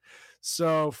that.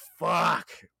 So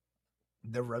fuck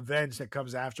the revenge that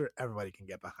comes after it, everybody can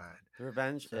get behind. The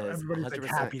revenge So is everybody's like 100%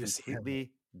 happy to see him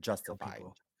completely kill justified.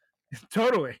 people.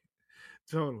 Totally.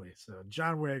 So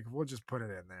John Wick, we'll just put it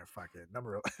in there. Fuck it.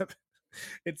 Number 11.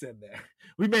 It's in there.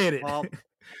 We made it. Well,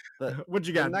 What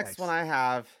you the got next one I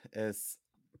have is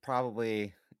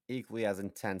probably equally as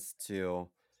intense to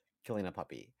killing a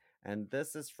puppy. And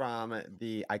this is from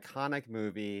the iconic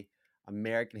movie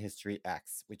American History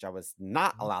X, which I was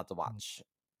not allowed to watch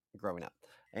growing up.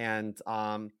 And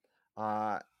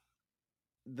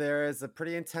there is a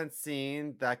pretty intense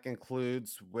scene that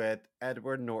concludes with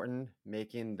Edward Norton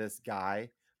making this guy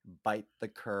bite the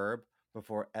curb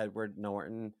before Edward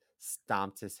Norton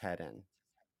stomped his head in,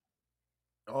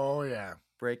 Oh yeah.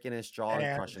 breaking his jaw and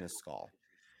And- crushing his skull.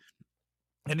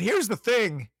 And here's the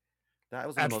thing. That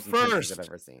was one of At the most intense things first- I've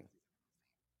ever seen.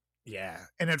 Yeah.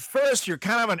 And at first, you're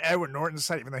kind of on Edward Norton's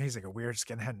side, even though he's like a weird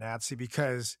skinhead Nazi,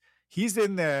 because he's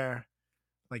in there,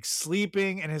 like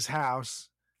sleeping in his house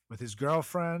with his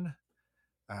girlfriend.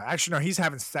 Actually, no, he's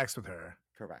having sex with her.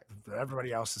 Correct.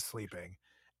 Everybody else is sleeping.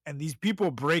 And these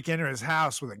people break into his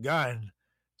house with a gun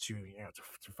to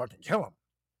fucking kill him.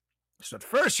 So at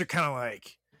first, you're kind of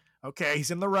like, okay, he's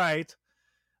in the right.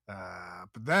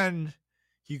 But then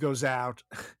he goes out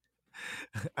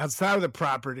outside of the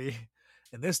property.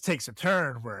 And this takes a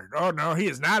turn where, oh no, he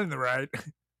is not in the right.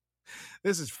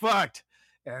 This is fucked.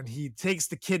 And he takes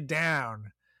the kid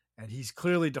down, and he's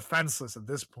clearly defenseless at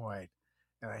this point.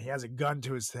 And he has a gun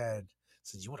to his head.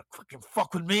 Says, "You want to fucking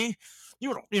fuck with me?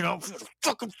 You don't,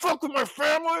 fucking fuck with my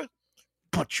family?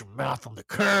 Put your mouth on the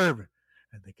curb."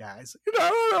 And the guy's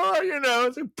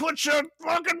like, so put your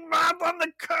fucking mouth on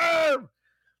the curb.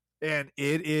 And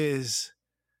it is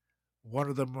one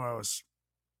of the most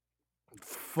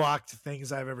fucked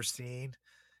things I've ever seen.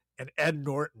 And Ed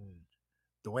Norton,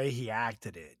 the way he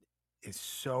acted it is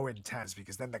so intense,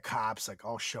 because then the cops like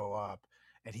all show up,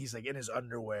 and he's like in his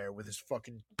underwear with his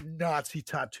fucking Nazi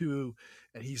tattoo,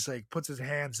 and he's like puts his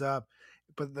hands up,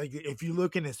 but like if you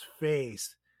look in his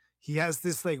face, he has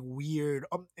this like weird,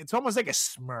 it's almost like a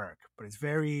smirk, but it's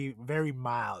very, very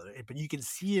mild, but you can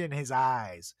see it in his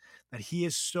eyes that he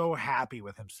is so happy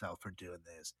with himself for doing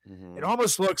this. Mhm. It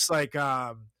almost looks like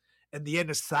in the end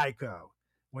of Psycho,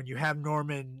 when you have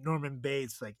Norman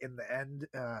Bates like in the end,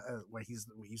 when he's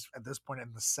at this point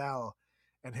in the cell,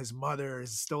 and his mother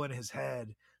is still in his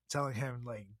head telling him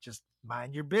like, just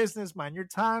mind your business, mind your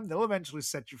time, they'll eventually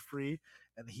set you free.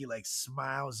 And he like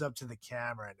smiles up to the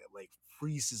camera, and it like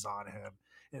freezes on him,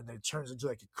 and then it turns into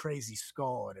like a crazy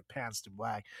skull, and it pans to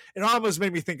black. It almost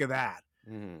made me think of that,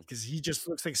 Mhm. because he just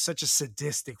looks like such a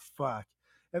sadistic fuck.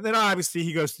 And then obviously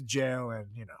he goes to jail, and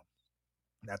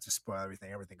not to spoil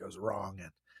everything goes wrong,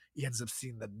 and he ends up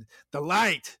seeing the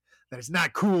light that it's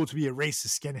not cool to be a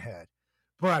racist skinhead.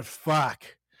 But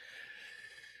fuck,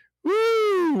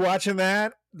 woo! Watching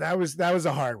that was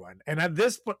a hard one. And at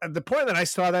the point that I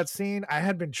saw that scene, I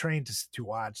had been trained to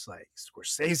watch like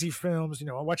Scorsese films.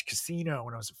 I watched Casino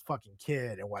when I was a fucking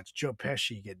kid, and watched Joe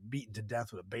Pesci get beaten to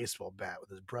death with a baseball bat with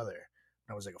his brother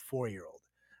when I was like a 4-year-old.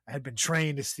 I had been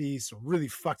trained to see some really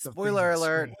fucked up. Spoiler things on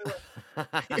alert.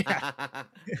 screen.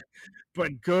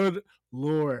 But good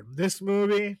Lord, this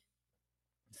movie,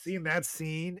 seeing that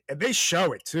scene, and they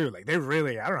show it too. Like they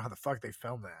really, I don't know how the fuck they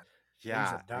filmed that.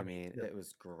 Yeah, I dummy, mean, too. it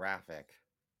was graphic.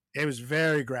 It was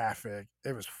very graphic.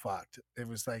 It was fucked. It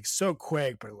was like so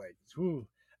quick, but like, ooh,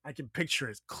 I can picture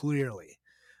it clearly.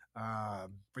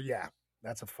 But yeah,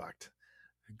 that's a fucked.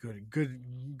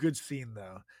 Good scene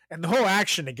though, and the whole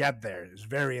action to get there is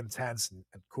very intense and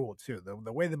cool too.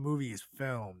 The way the movie is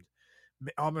filmed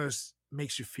almost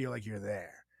makes you feel like you're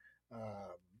there.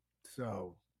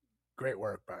 So great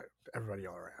work by everybody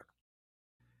all around.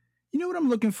 You know what I'm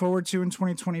looking forward to in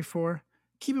 2024?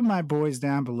 Keeping my boys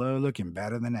down below looking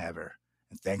better than ever.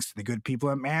 And thanks to the good people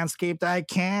at Manscaped, I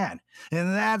can.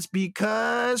 And that's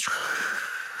because,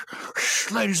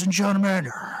 ladies and gentlemen,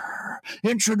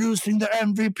 introducing the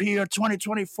MVP of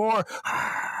 2024,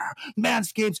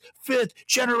 Manscaped's 5th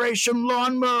generation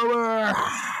lawnmower.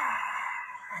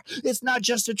 It's not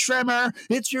just a trimmer,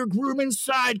 it's your grooming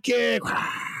sidekick.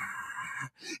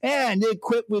 And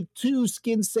equipped with 2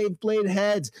 skin-safe blade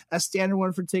heads, a standard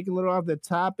one for taking a little off the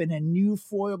top, and a new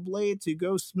foil blade to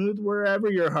go smooth wherever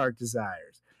your heart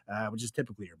desires, which is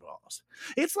typically your balls.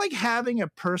 It's like having a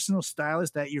personal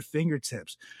stylist at your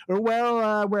fingertips, or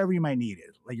wherever you might need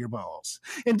it, like your balls.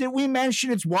 And did we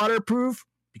mention it's waterproof?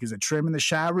 Because a trim in the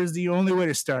shower is the only way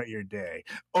to start your day.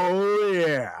 Oh,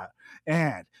 yeah.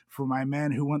 And for my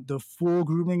men who want the full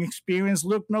grooming experience,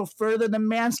 look no further than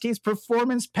Manscaped's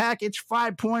Performance Package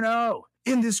 5.0.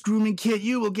 In this grooming kit,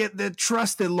 you will get the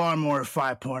trusted Lawnmower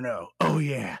 5.0. Oh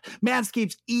yeah,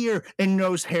 Manscaped's ear and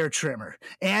nose hair trimmer,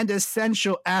 and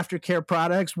essential aftercare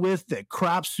products with the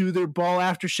Crop Soother Ball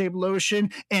Aftershave Lotion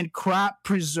and Crop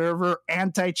Preserver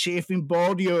Anti-Chafing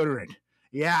Ball Deodorant.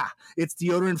 Yeah, it's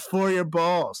deodorant for your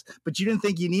balls. But you didn't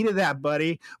think you needed that,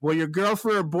 buddy. Well, your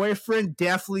girlfriend or boyfriend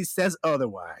definitely says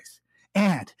otherwise.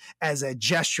 And as a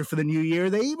gesture for the new year,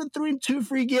 they even threw in 2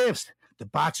 free gifts. The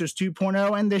Boxers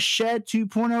 2.0 and the Shed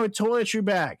 2.0 toiletry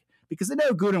bag. Because they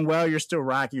know good and well you're still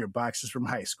rocking your boxers from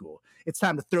high school. It's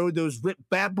time to throw those ripped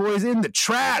bad boys in the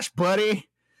trash, buddy.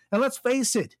 And let's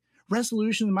face it,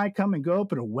 resolutions might come and go,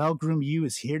 but a well-groomed you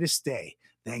is here to stay,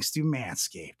 thanks to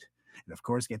Manscaped. And of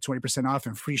course, get 20% off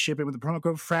and free shipping with the promo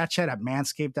code FRATCHAT at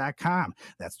manscaped.com.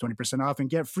 That's 20% off and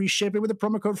get free shipping with the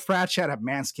promo code FRATCHAT at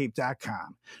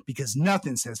manscaped.com. Because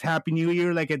nothing says Happy New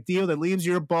Year like a deal that leaves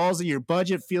your balls and your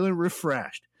budget feeling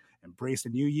refreshed. Embrace the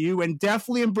new you and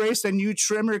definitely embrace the new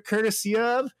trimmer courtesy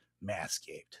of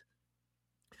Manscaped.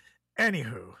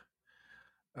 Anywho,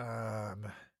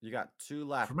 You got 2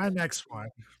 left. for my next one,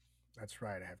 that's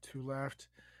right, I have 2 left.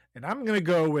 And I'm going to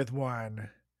go with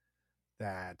one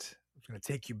that is going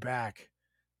to take you back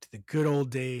to the good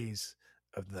old days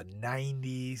of the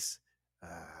 90s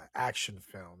action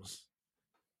films.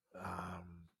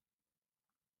 And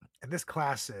this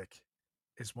classic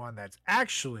is one that's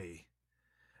actually,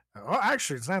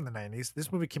 it's not in the 90s.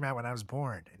 This movie came out when I was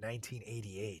born in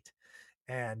 1988.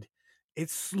 And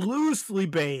it's loosely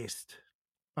based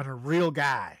on a real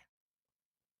guy.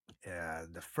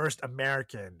 The first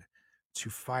American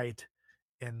to fight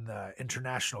in the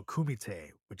International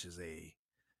Kumite, which is a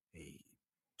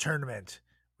tournament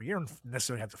where you don't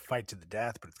necessarily have to fight to the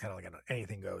death, but it's kind of like an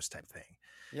anything goes type thing.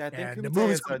 Yeah, I think And the kumite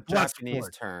movie's is a called Japanese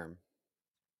Bloodsport. term.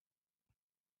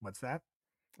 What's that?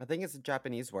 I think it's a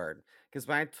Japanese word because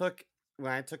when I took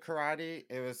karate,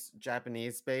 it was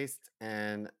Japanese based,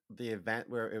 and the event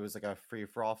where it was like a free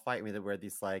for all fight, we had to wear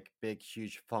these like big,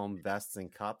 huge foam vests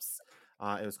and cups.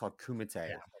 It was called kumite,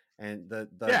 Yeah. and the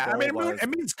Yeah, I mean, goal was it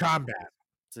means combat.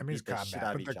 to it means beat the shit combat,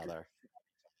 out of but each the- other.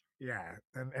 Yeah,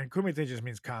 and Kumite just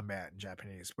means combat in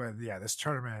Japanese. But yeah, this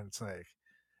tournament, it's like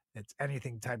it's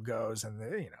anything type goes, and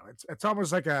it's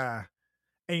almost like a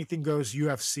anything goes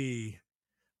UFC.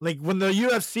 Like when the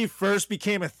UFC first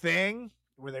became a thing,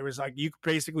 where there was like you could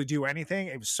basically do anything.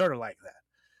 It was sort of like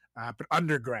that, but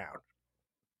underground,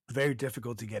 very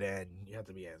difficult to get in. You have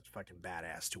to be a fucking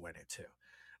badass to win it too,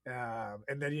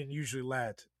 and they didn't usually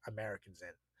let Americans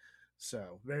in,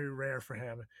 so very rare for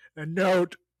him. And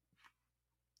note,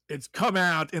 it's come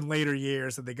out in later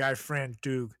years that the guy Frank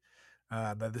Duke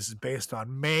that this is based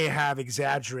on may have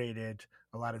exaggerated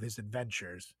a lot of his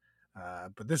adventures,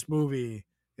 but this movie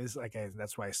is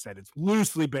that's why I said it's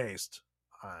loosely based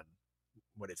on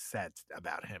what it said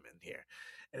about him in here.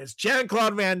 And it's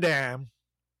Jean-Claude Van Damme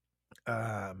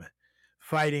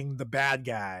fighting the bad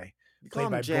guy You call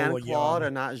played him by Bolo Jean-Claude Young,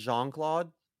 and not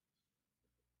Jean-Claude?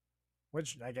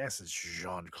 which I guess is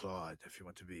Jean-Claude if you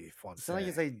want to be fun. It's not like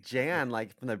you say Jan,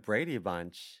 like from the Brady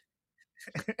Bunch.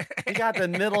 You got the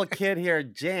middle kid here,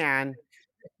 Jan.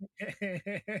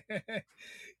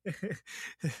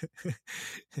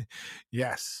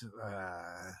 Yes,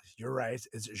 you're right.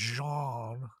 It's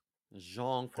Jean.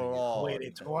 Jean-Claude.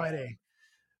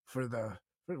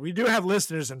 We do have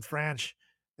listeners in France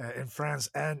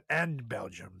and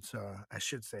Belgium, so I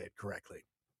should say it correctly.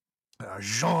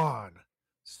 Jean.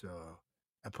 So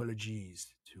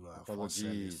apologies to Français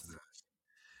Apologies.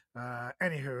 listeners.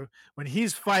 Anywho, when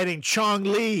he's fighting Chong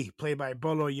Li, played by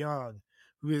Bolo Young,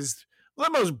 who is one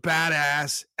of the most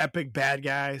badass, epic bad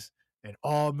guys in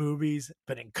all movies,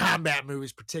 but in combat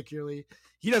movies particularly,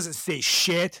 he doesn't say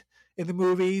shit in the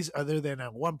movies other than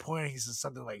at one point he says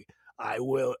something like, I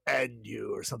will end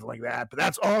you or something like that. But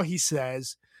that's all he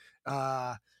says.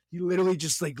 He literally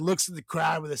just like looks at the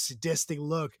crowd with a sadistic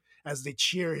look as they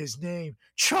cheer his name,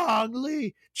 Chong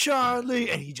Li,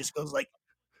 and he just goes like,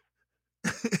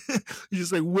 he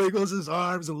just like wiggles his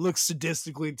arms and looks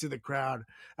sadistically into the crowd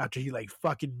after he like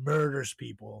fucking murders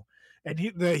people. And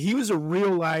he was a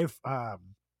real life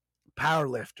power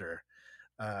lifter,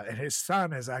 and his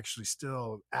son is actually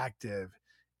still active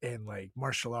in like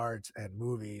martial arts and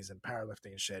movies and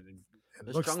powerlifting and shit. And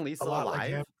Is looks Chong Li a still lot like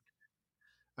alive? him.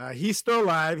 He's still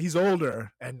alive. He's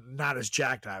older and not as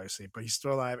jacked, obviously, but he's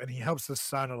still alive, and he helps his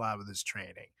son a lot with his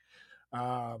training.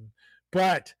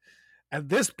 But at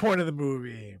this point of the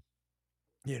movie,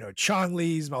 you know, Chong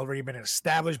Li's already been an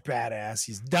established badass.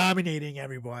 He's dominating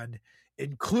everyone,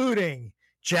 including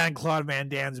Jean-Claude Van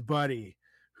Damme's buddy,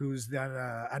 who's then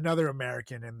another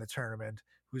American in the tournament,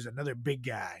 who's another big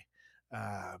guy,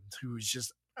 who's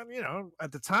just, you know,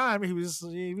 at the time he was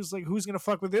like, who's gonna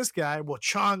fuck with this guy? Well,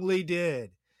 Chong Li did,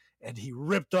 and he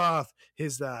ripped off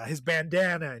his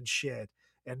bandana and shit,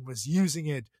 and was using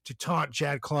it to taunt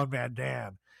Jean-Claude Van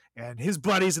Damme. And his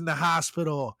buddy's in the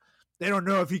hospital. They don't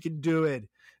know if he can do it.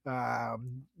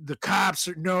 The cops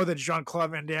know that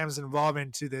Jean-Claude Van Damme is involved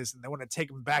into this, and they want to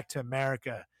take him back to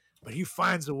America. But he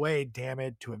finds a way, damn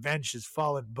it, to avenge his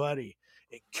fallen buddy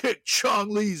and kick Chong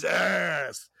Li's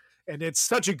ass. And it's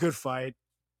such a good fight.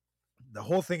 The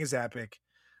whole thing is epic.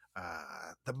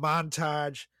 The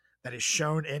montage that is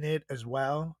shown in it as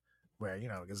well, where, you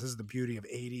know, because this is the beauty of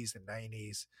 80s and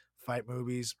 90s fight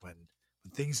movies. When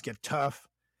things get tough,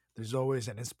 there's always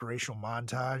an inspirational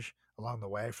montage along the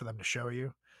way for them to show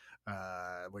you,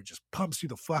 where it just pumps you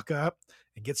the fuck up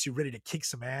and gets you ready to kick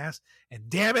some ass. And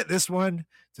damn it, this one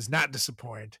does not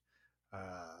disappoint.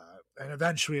 And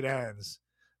eventually it ends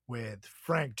with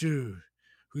Frank Dude,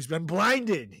 who's been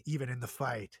blinded even in the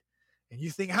fight. And you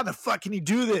think, how the fuck can he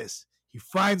do this? He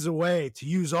finds a way to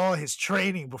use all his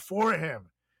training before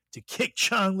him to kick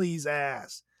Chong Li's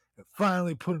ass and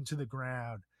finally put him to the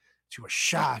ground to a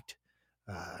shocked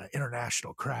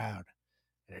international crowd.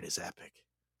 And it is epic.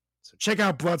 So check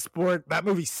out Bloodsport. That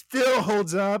movie still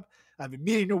holds up. I've been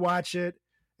meaning to watch it,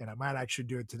 and I might actually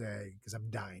do it today because I'm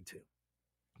dying to.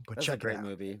 But That's check a great it out.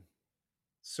 movie.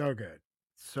 So good.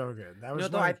 So good. That You was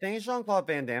know, though, I think Jean-Claude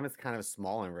Van Damme is kind of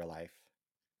small in real life.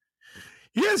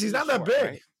 he is. He's not that short,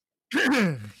 big.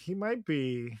 right? He might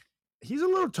be. He's a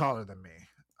little taller than me,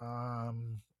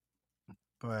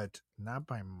 but not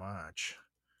by much.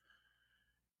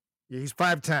 Yeah, he's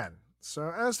 5'10".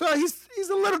 So he's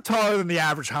a little taller than the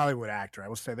average Hollywood actor. I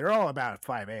will say they're all about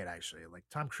 5'8", actually. Like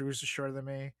Tom Cruise is shorter than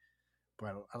me,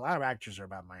 but a lot of actors are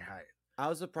about my height. I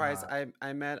was surprised.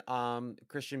 I met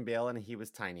Christian Bale and he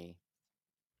was tiny.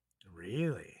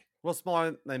 Really? Well,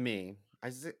 smaller than me.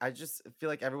 I just feel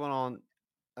like everyone on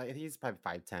he's probably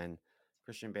 5'10".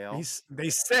 Christian Bale. They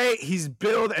say he's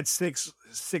billed at 6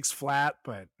 flat,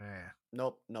 but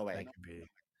Nope, no way. that could be.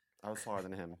 I was taller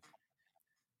than him.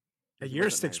 Hey, He you're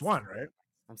wasn't 6'1", nice. right?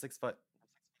 I'm 6 foot.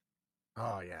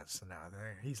 Oh yeah, so no,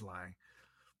 he's lying.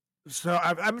 So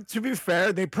I'm to be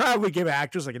fair, they probably give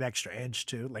actors like an extra inch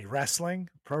too, like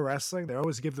pro wrestling. They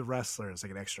always give the wrestlers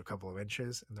like an extra couple of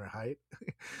inches in their height.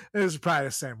 It's probably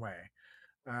the same way.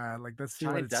 Like let's see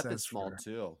Johnny what it Depp says. is small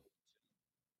too.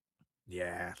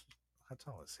 Yeah, how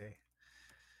tall is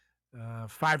he?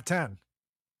 5'10".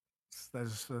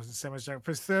 That's the same as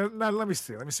no, let me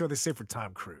see. Let me see what they say for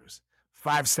Tom Cruise.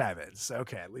 5'7". So,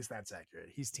 okay, at least that's accurate.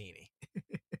 He's teeny.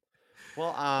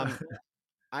 Well,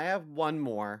 I have one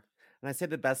more, and I say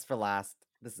the best for last.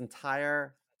 This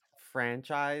entire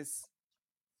franchise,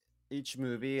 each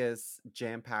movie is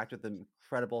jam-packed with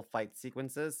incredible fight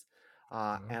sequences,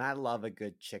 and I love a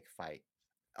good chick fight.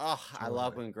 Oh, I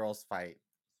love Totally. when girls fight.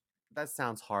 That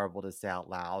sounds horrible to say out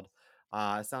loud.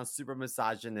 It sounds super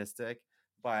misogynistic,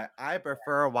 but I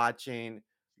prefer watching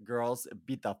girls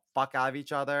beat the fuck out of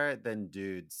each other than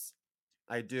dudes.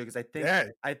 I do, because I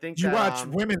think You that, watch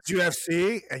women's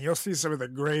UFC and you'll see some of the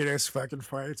greatest fucking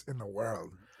fights in the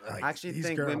world. Like, I actually these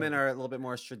think girls- women are a little bit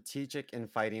more strategic in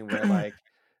fighting, where like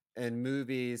in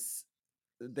movies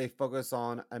they focus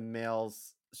on a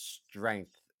male's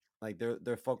strength, like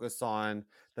they're focused on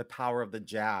the power of the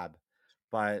jab,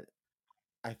 but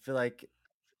I feel like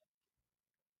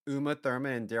Uma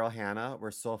Thurman and Daryl Hannah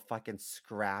were so fucking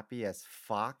scrappy as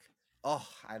fuck. Oh,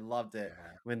 I loved it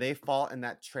when they fought in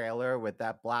that trailer with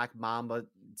that black mamba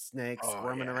snake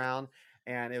squirming around,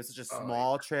 and it was such a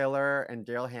small trailer, and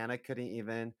Daryl Hannah couldn't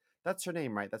even. That's her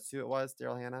name, right? That's who it was,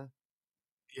 Daryl Hannah.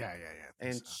 Yeah. I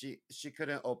think And so. she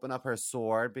couldn't open up her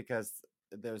sword because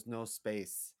there's no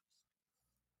space.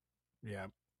 Yeah.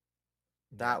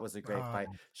 That was a great fight.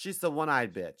 Um, She's the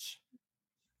one-eyed bitch.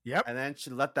 Yep. And then she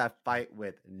left that fight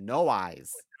with no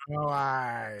eyes. No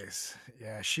eyes.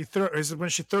 Yeah, is it when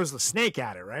she throws the snake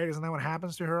at it, right? Isn't that what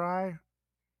happens to her eye?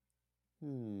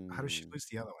 How does she lose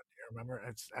the other one? Do you remember?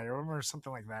 I remember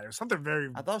something like that. It was something very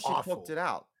I thought she awful. poked it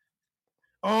out.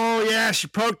 Oh yeah, she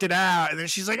poked it out, and then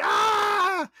she's like,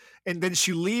 ah, and then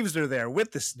she leaves her there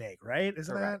with the snake, right?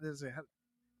 Isn't Correct.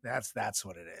 that's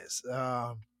what it is.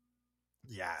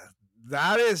 Yeah,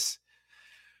 that is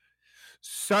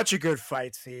such a good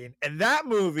fight scene, and that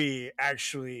movie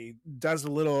actually does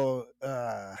a little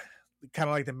kind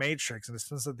of like the Matrix in the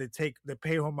sense that they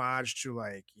pay homage to,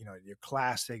 like, you know, your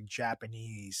classic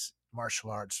Japanese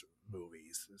martial arts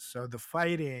movies. So the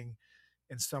fighting,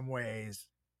 in some ways,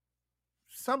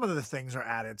 some of the things are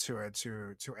added to it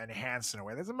to enhance in a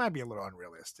way that might be a little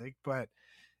unrealistic, but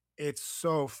it's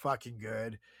so fucking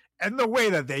good. And the way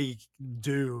that they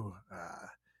do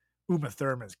Uma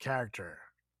Thurman's character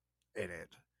in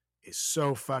it is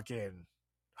so fucking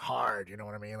hard. You know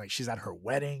what I mean? Like, she's at her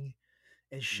wedding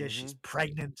and shit. She's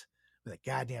pregnant with a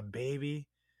goddamn baby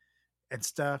and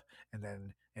stuff. And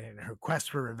then in her quest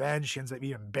for revenge, she ends up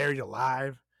being buried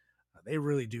alive. They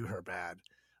really do her bad.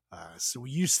 So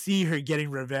you see her getting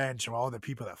revenge from all the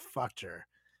people that fucked her.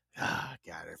 Ah,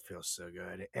 God, it feels so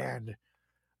good. And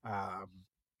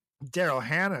Daryl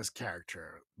Hannah's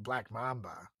character, Black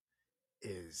Mamba,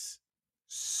 is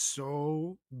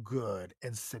so good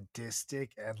and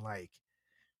sadistic, and like,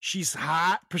 she's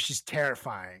hot, but she's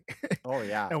terrifying. Oh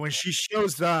yeah. And when she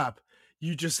shows up,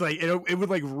 you just like it would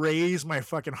like raise my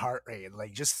fucking heart rate.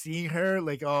 Like, just seeing her,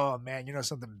 like, oh man, you know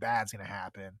something bad's gonna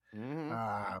happen.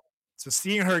 So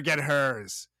seeing her get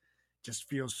hers just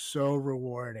feels so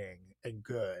rewarding and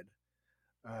good.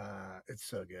 It's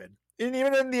so good. And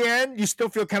even in the end, you still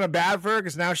feel kind of bad for her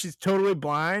because now she's totally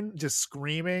blind, just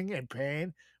screaming in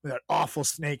pain with that awful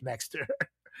snake next to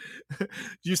her.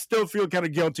 You still feel kind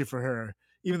of guilty for her,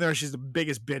 even though she's the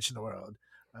biggest bitch in the world.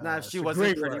 Now, if she so wasn't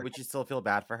great pretty, work. would you still feel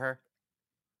bad for her?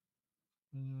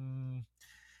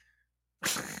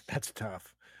 That's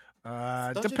tough.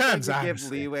 Don't Depends. you feel like you give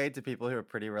Honestly. leeway to people who are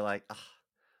pretty? We're like, "Ugh,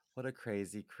 what a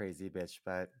crazy, crazy bitch,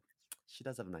 but she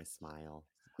does have a nice smile.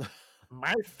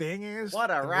 My thing is,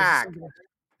 What a and this is rack. something-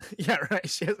 Yeah, right.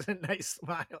 She has a nice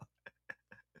smile.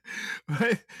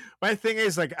 My thing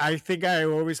is, like, I think I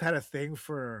always had a thing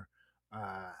for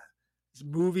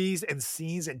movies and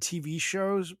scenes and TV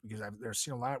shows, because I've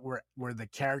seen a lot where the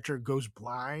character goes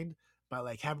blind by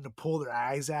like having to pull their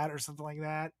eyes out or something like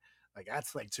that. Like,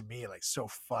 that's like, to me, like, so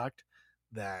fucked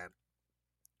that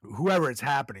whoever it's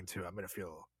happening to, I'm gonna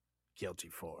feel guilty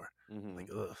for. Like,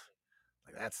 ugh,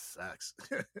 like, that sucks.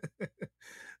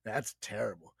 That's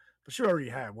terrible. But she already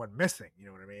had one missing, you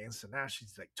know what I mean? So now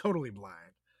she's like totally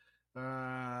blind.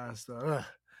 I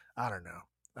don't know.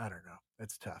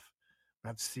 It's tough. I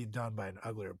have to see it done by an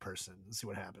uglier person and see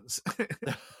what happens.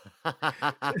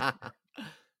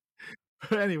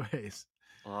 But anyways,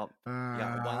 Well,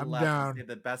 yeah, one I'm left. down.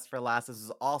 The best for last. This is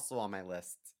also on my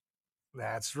list.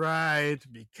 That's right,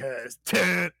 because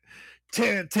 10,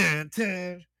 10, 10,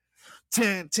 10,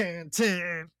 10, 10,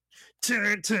 10,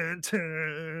 10, 10,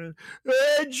 10.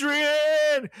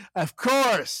 Adrian! Of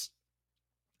course,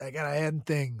 I gotta end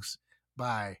things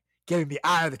by getting the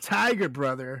Eye of the Tiger,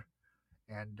 brother,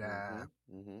 and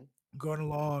going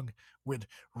along with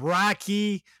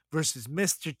Rocky versus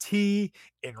Mr. T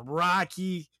in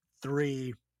Rocky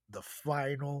 3, the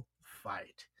final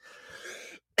fight.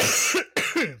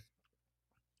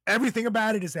 Everything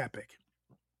about it is epic.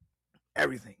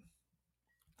 Everything.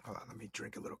 Hold on, let me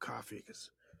drink a little coffee because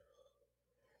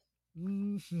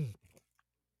I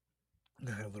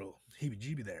had a little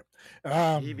heebie-jeebie there.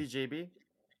 Heebie-jeebie?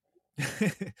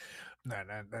 No.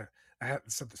 I had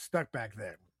something stuck back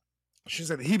there. She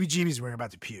said the heebie-jeebies were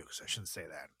about to puke, so I shouldn't say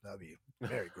that. That would be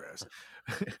very gross.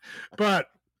 But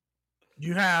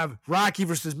you have Rocky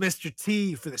versus Mr.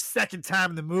 T for the second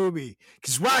time in the movie,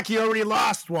 because Rocky already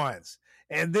lost once.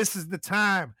 And this is the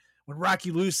time when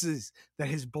Rocky loses that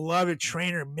his beloved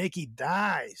trainer, Mickey,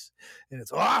 dies. And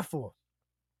it's awful.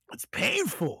 It's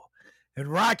painful. And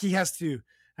Rocky has to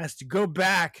go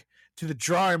back to the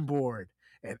drawing board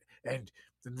and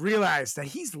realize that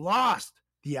he's lost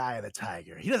the Eye of the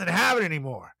Tiger. He doesn't have it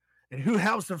anymore. And who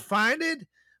helps him find it?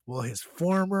 Well, his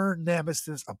former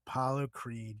nemesis, Apollo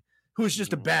Creed, who is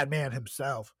just a bad man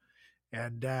himself.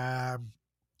 And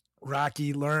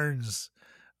Rocky learns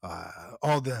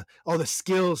all the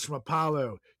skills from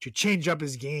Apollo to change up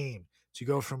his game, to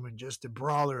go from just a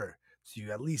brawler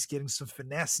to at least getting some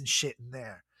finesse and shit in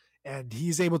there. And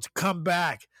he's able to come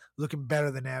back looking better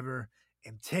than ever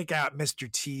and take out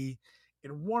Mr. T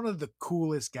in one of the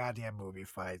coolest goddamn movie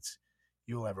fights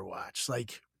you'll ever watch.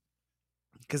 Like,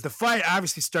 because the fight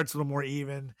obviously starts a little more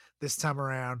even this time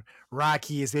around.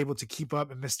 Rocky is able to keep up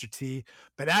with Mr. T,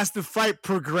 but as the fight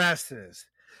progresses,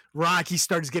 Rocky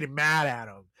starts getting mad at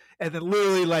him. And then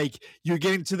literally, like, you're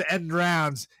getting to the end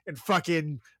rounds and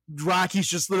fucking Rocky's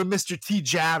just little Mr. T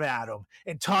jab at him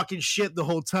and talking shit the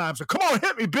whole time. So, come on,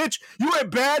 hit me, bitch. You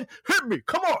ain't bad. Hit me.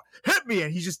 Come on, hit me.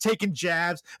 And he's just taking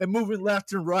jabs and moving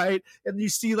left and right. And you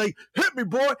see, like, hit me,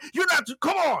 boy. You're not,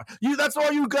 come on. That's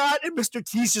all you got. And Mr.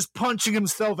 T's just punching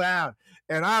himself out.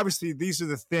 And obviously, these are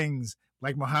the things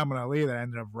like Muhammad Ali that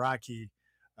ended up Rocky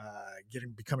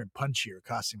becoming punchier,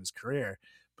 costing his career.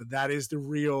 But that is the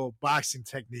real boxing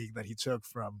technique that he took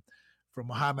from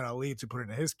Muhammad Ali to put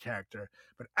into his character.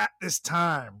 But at this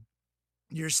time,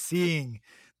 you're seeing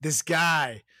this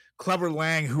guy, Clubber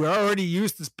Lang, who already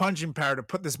used his punching power to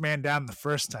put this man down the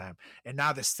first time. And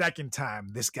now the second time,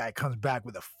 this guy comes back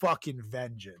with a fucking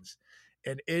vengeance.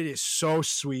 And it is so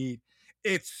sweet.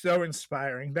 It's so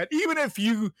inspiring that even if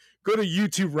you go to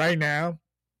YouTube right now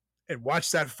and watch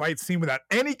that fight scene without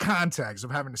any context of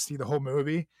having to see the whole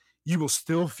movie, you will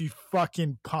still be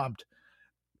fucking pumped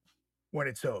when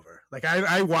it's over. Like,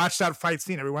 I watch that fight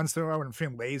scene every once in a while when I'm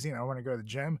feeling lazy and I want to go to the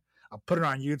gym. I'll put it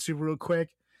on YouTube real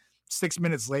quick. 6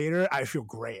 minutes later, I feel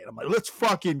great. I'm like, let's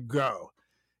fucking go.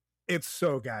 It's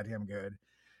so goddamn good.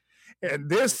 And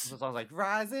this song's like,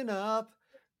 rising up,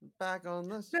 back on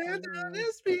the street.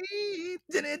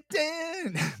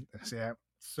 Yeah,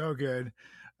 so good.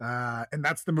 And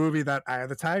that's the movie that Eye of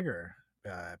the Tiger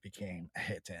became a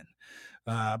hit in.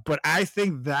 But I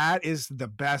think that is the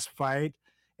best fight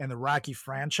in the Rocky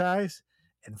franchise.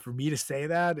 And for me to say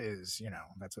that is,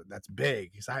 that's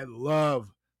big, because I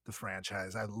love the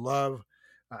franchise.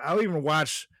 I'll even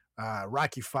watch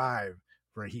Rocky 5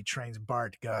 where he trains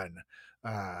Bart Gunn.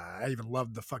 I even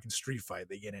love the fucking street fight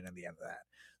they get in at the end of that.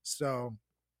 So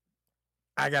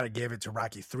I got to give it to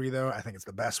Rocky 3, though. I think it's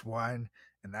the best one.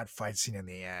 And that fight scene in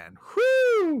the end,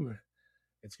 whoo,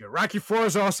 it's good. Rocky 4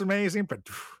 is also amazing, but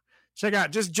check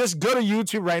out, just go to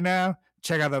YouTube right now,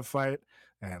 check out that fight,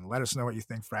 and let us know what you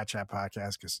think, Frat Chat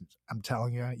Podcast, because I'm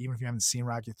telling you, even if you haven't seen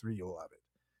Rocky 3, you'll love it.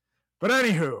 But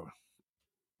anywho,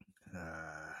 I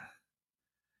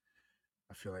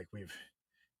feel like we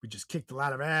just kicked a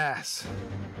lot of ass.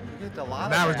 We kicked a lot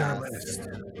now of we're ass. gonna list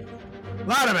a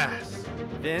lot of ass.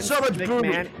 Vince So much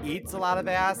McMahon booby. eats a lot of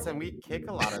ass, and we kick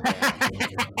a lot of ass.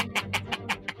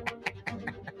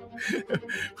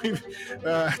 We've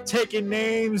taken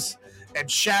names and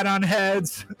shat on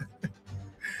heads.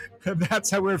 And that's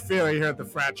how we're feeling here at the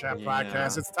Frat Chat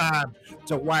Podcast. It's time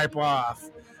to wipe off.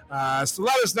 So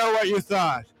let us know what you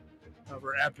thought of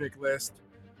our epic list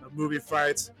of movie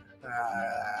fights.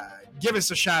 Give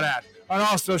us a shout out on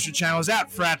all social channels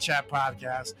at Frat Chat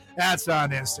Podcast. That's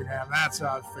on Instagram. That's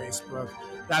on Facebook.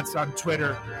 That's on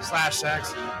Twitter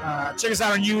 /X. Check us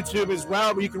out on YouTube as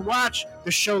well, where you can watch the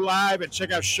show live and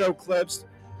check out show clips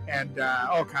and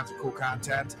all kinds of cool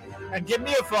content. And give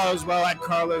me a follow as well at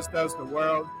Carlos Does the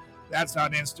World. That's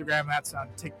on Instagram. That's on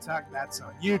TikTok. That's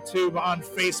on YouTube, on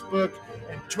Facebook,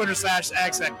 and Twitter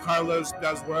 /X at Carlos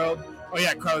Does World. Oh,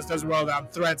 yeah, Carlos Does World on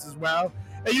Threads as well.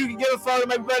 And you can give a follow to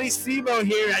my buddy Simo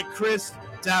here at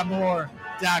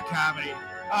chris.moore.comedy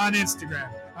on Instagram,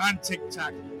 on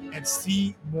TikTok, and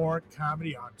see more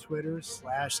comedy on Twitter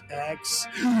 /X.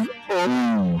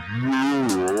 Oh,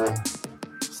 yeah.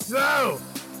 So,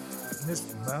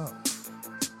 Mr. Mo,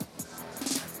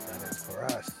 that is for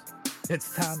us.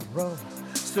 It's time to roll.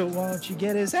 So won't you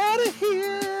get us out of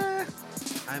here?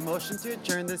 I motion to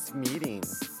adjourn this meeting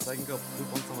so I can go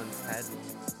poop on someone's head.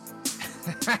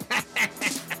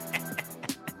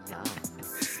 Yum.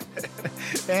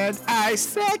 And I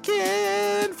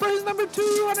second for his number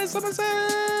 2 on his someone's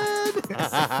head.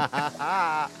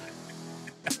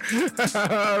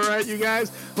 All right, you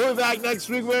guys. We'll be back next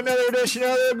week with another edition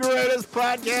of the greatest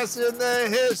podcast in the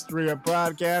history of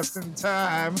podcasting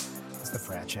time. It's the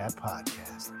Frat Chat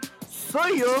Podcast.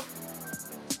 See ya.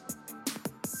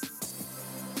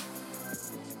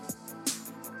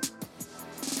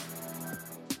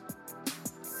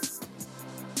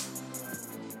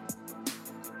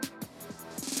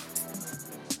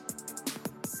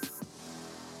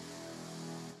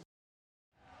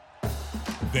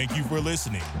 Thank you for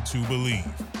listening to Believe.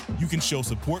 You can show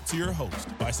support to your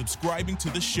host by subscribing to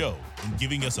the show and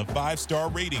giving us a 5-star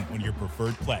rating on your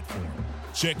preferred platform.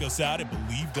 Check us out at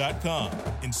Believe.com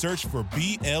and search for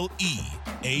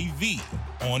BLEAV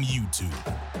on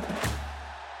YouTube.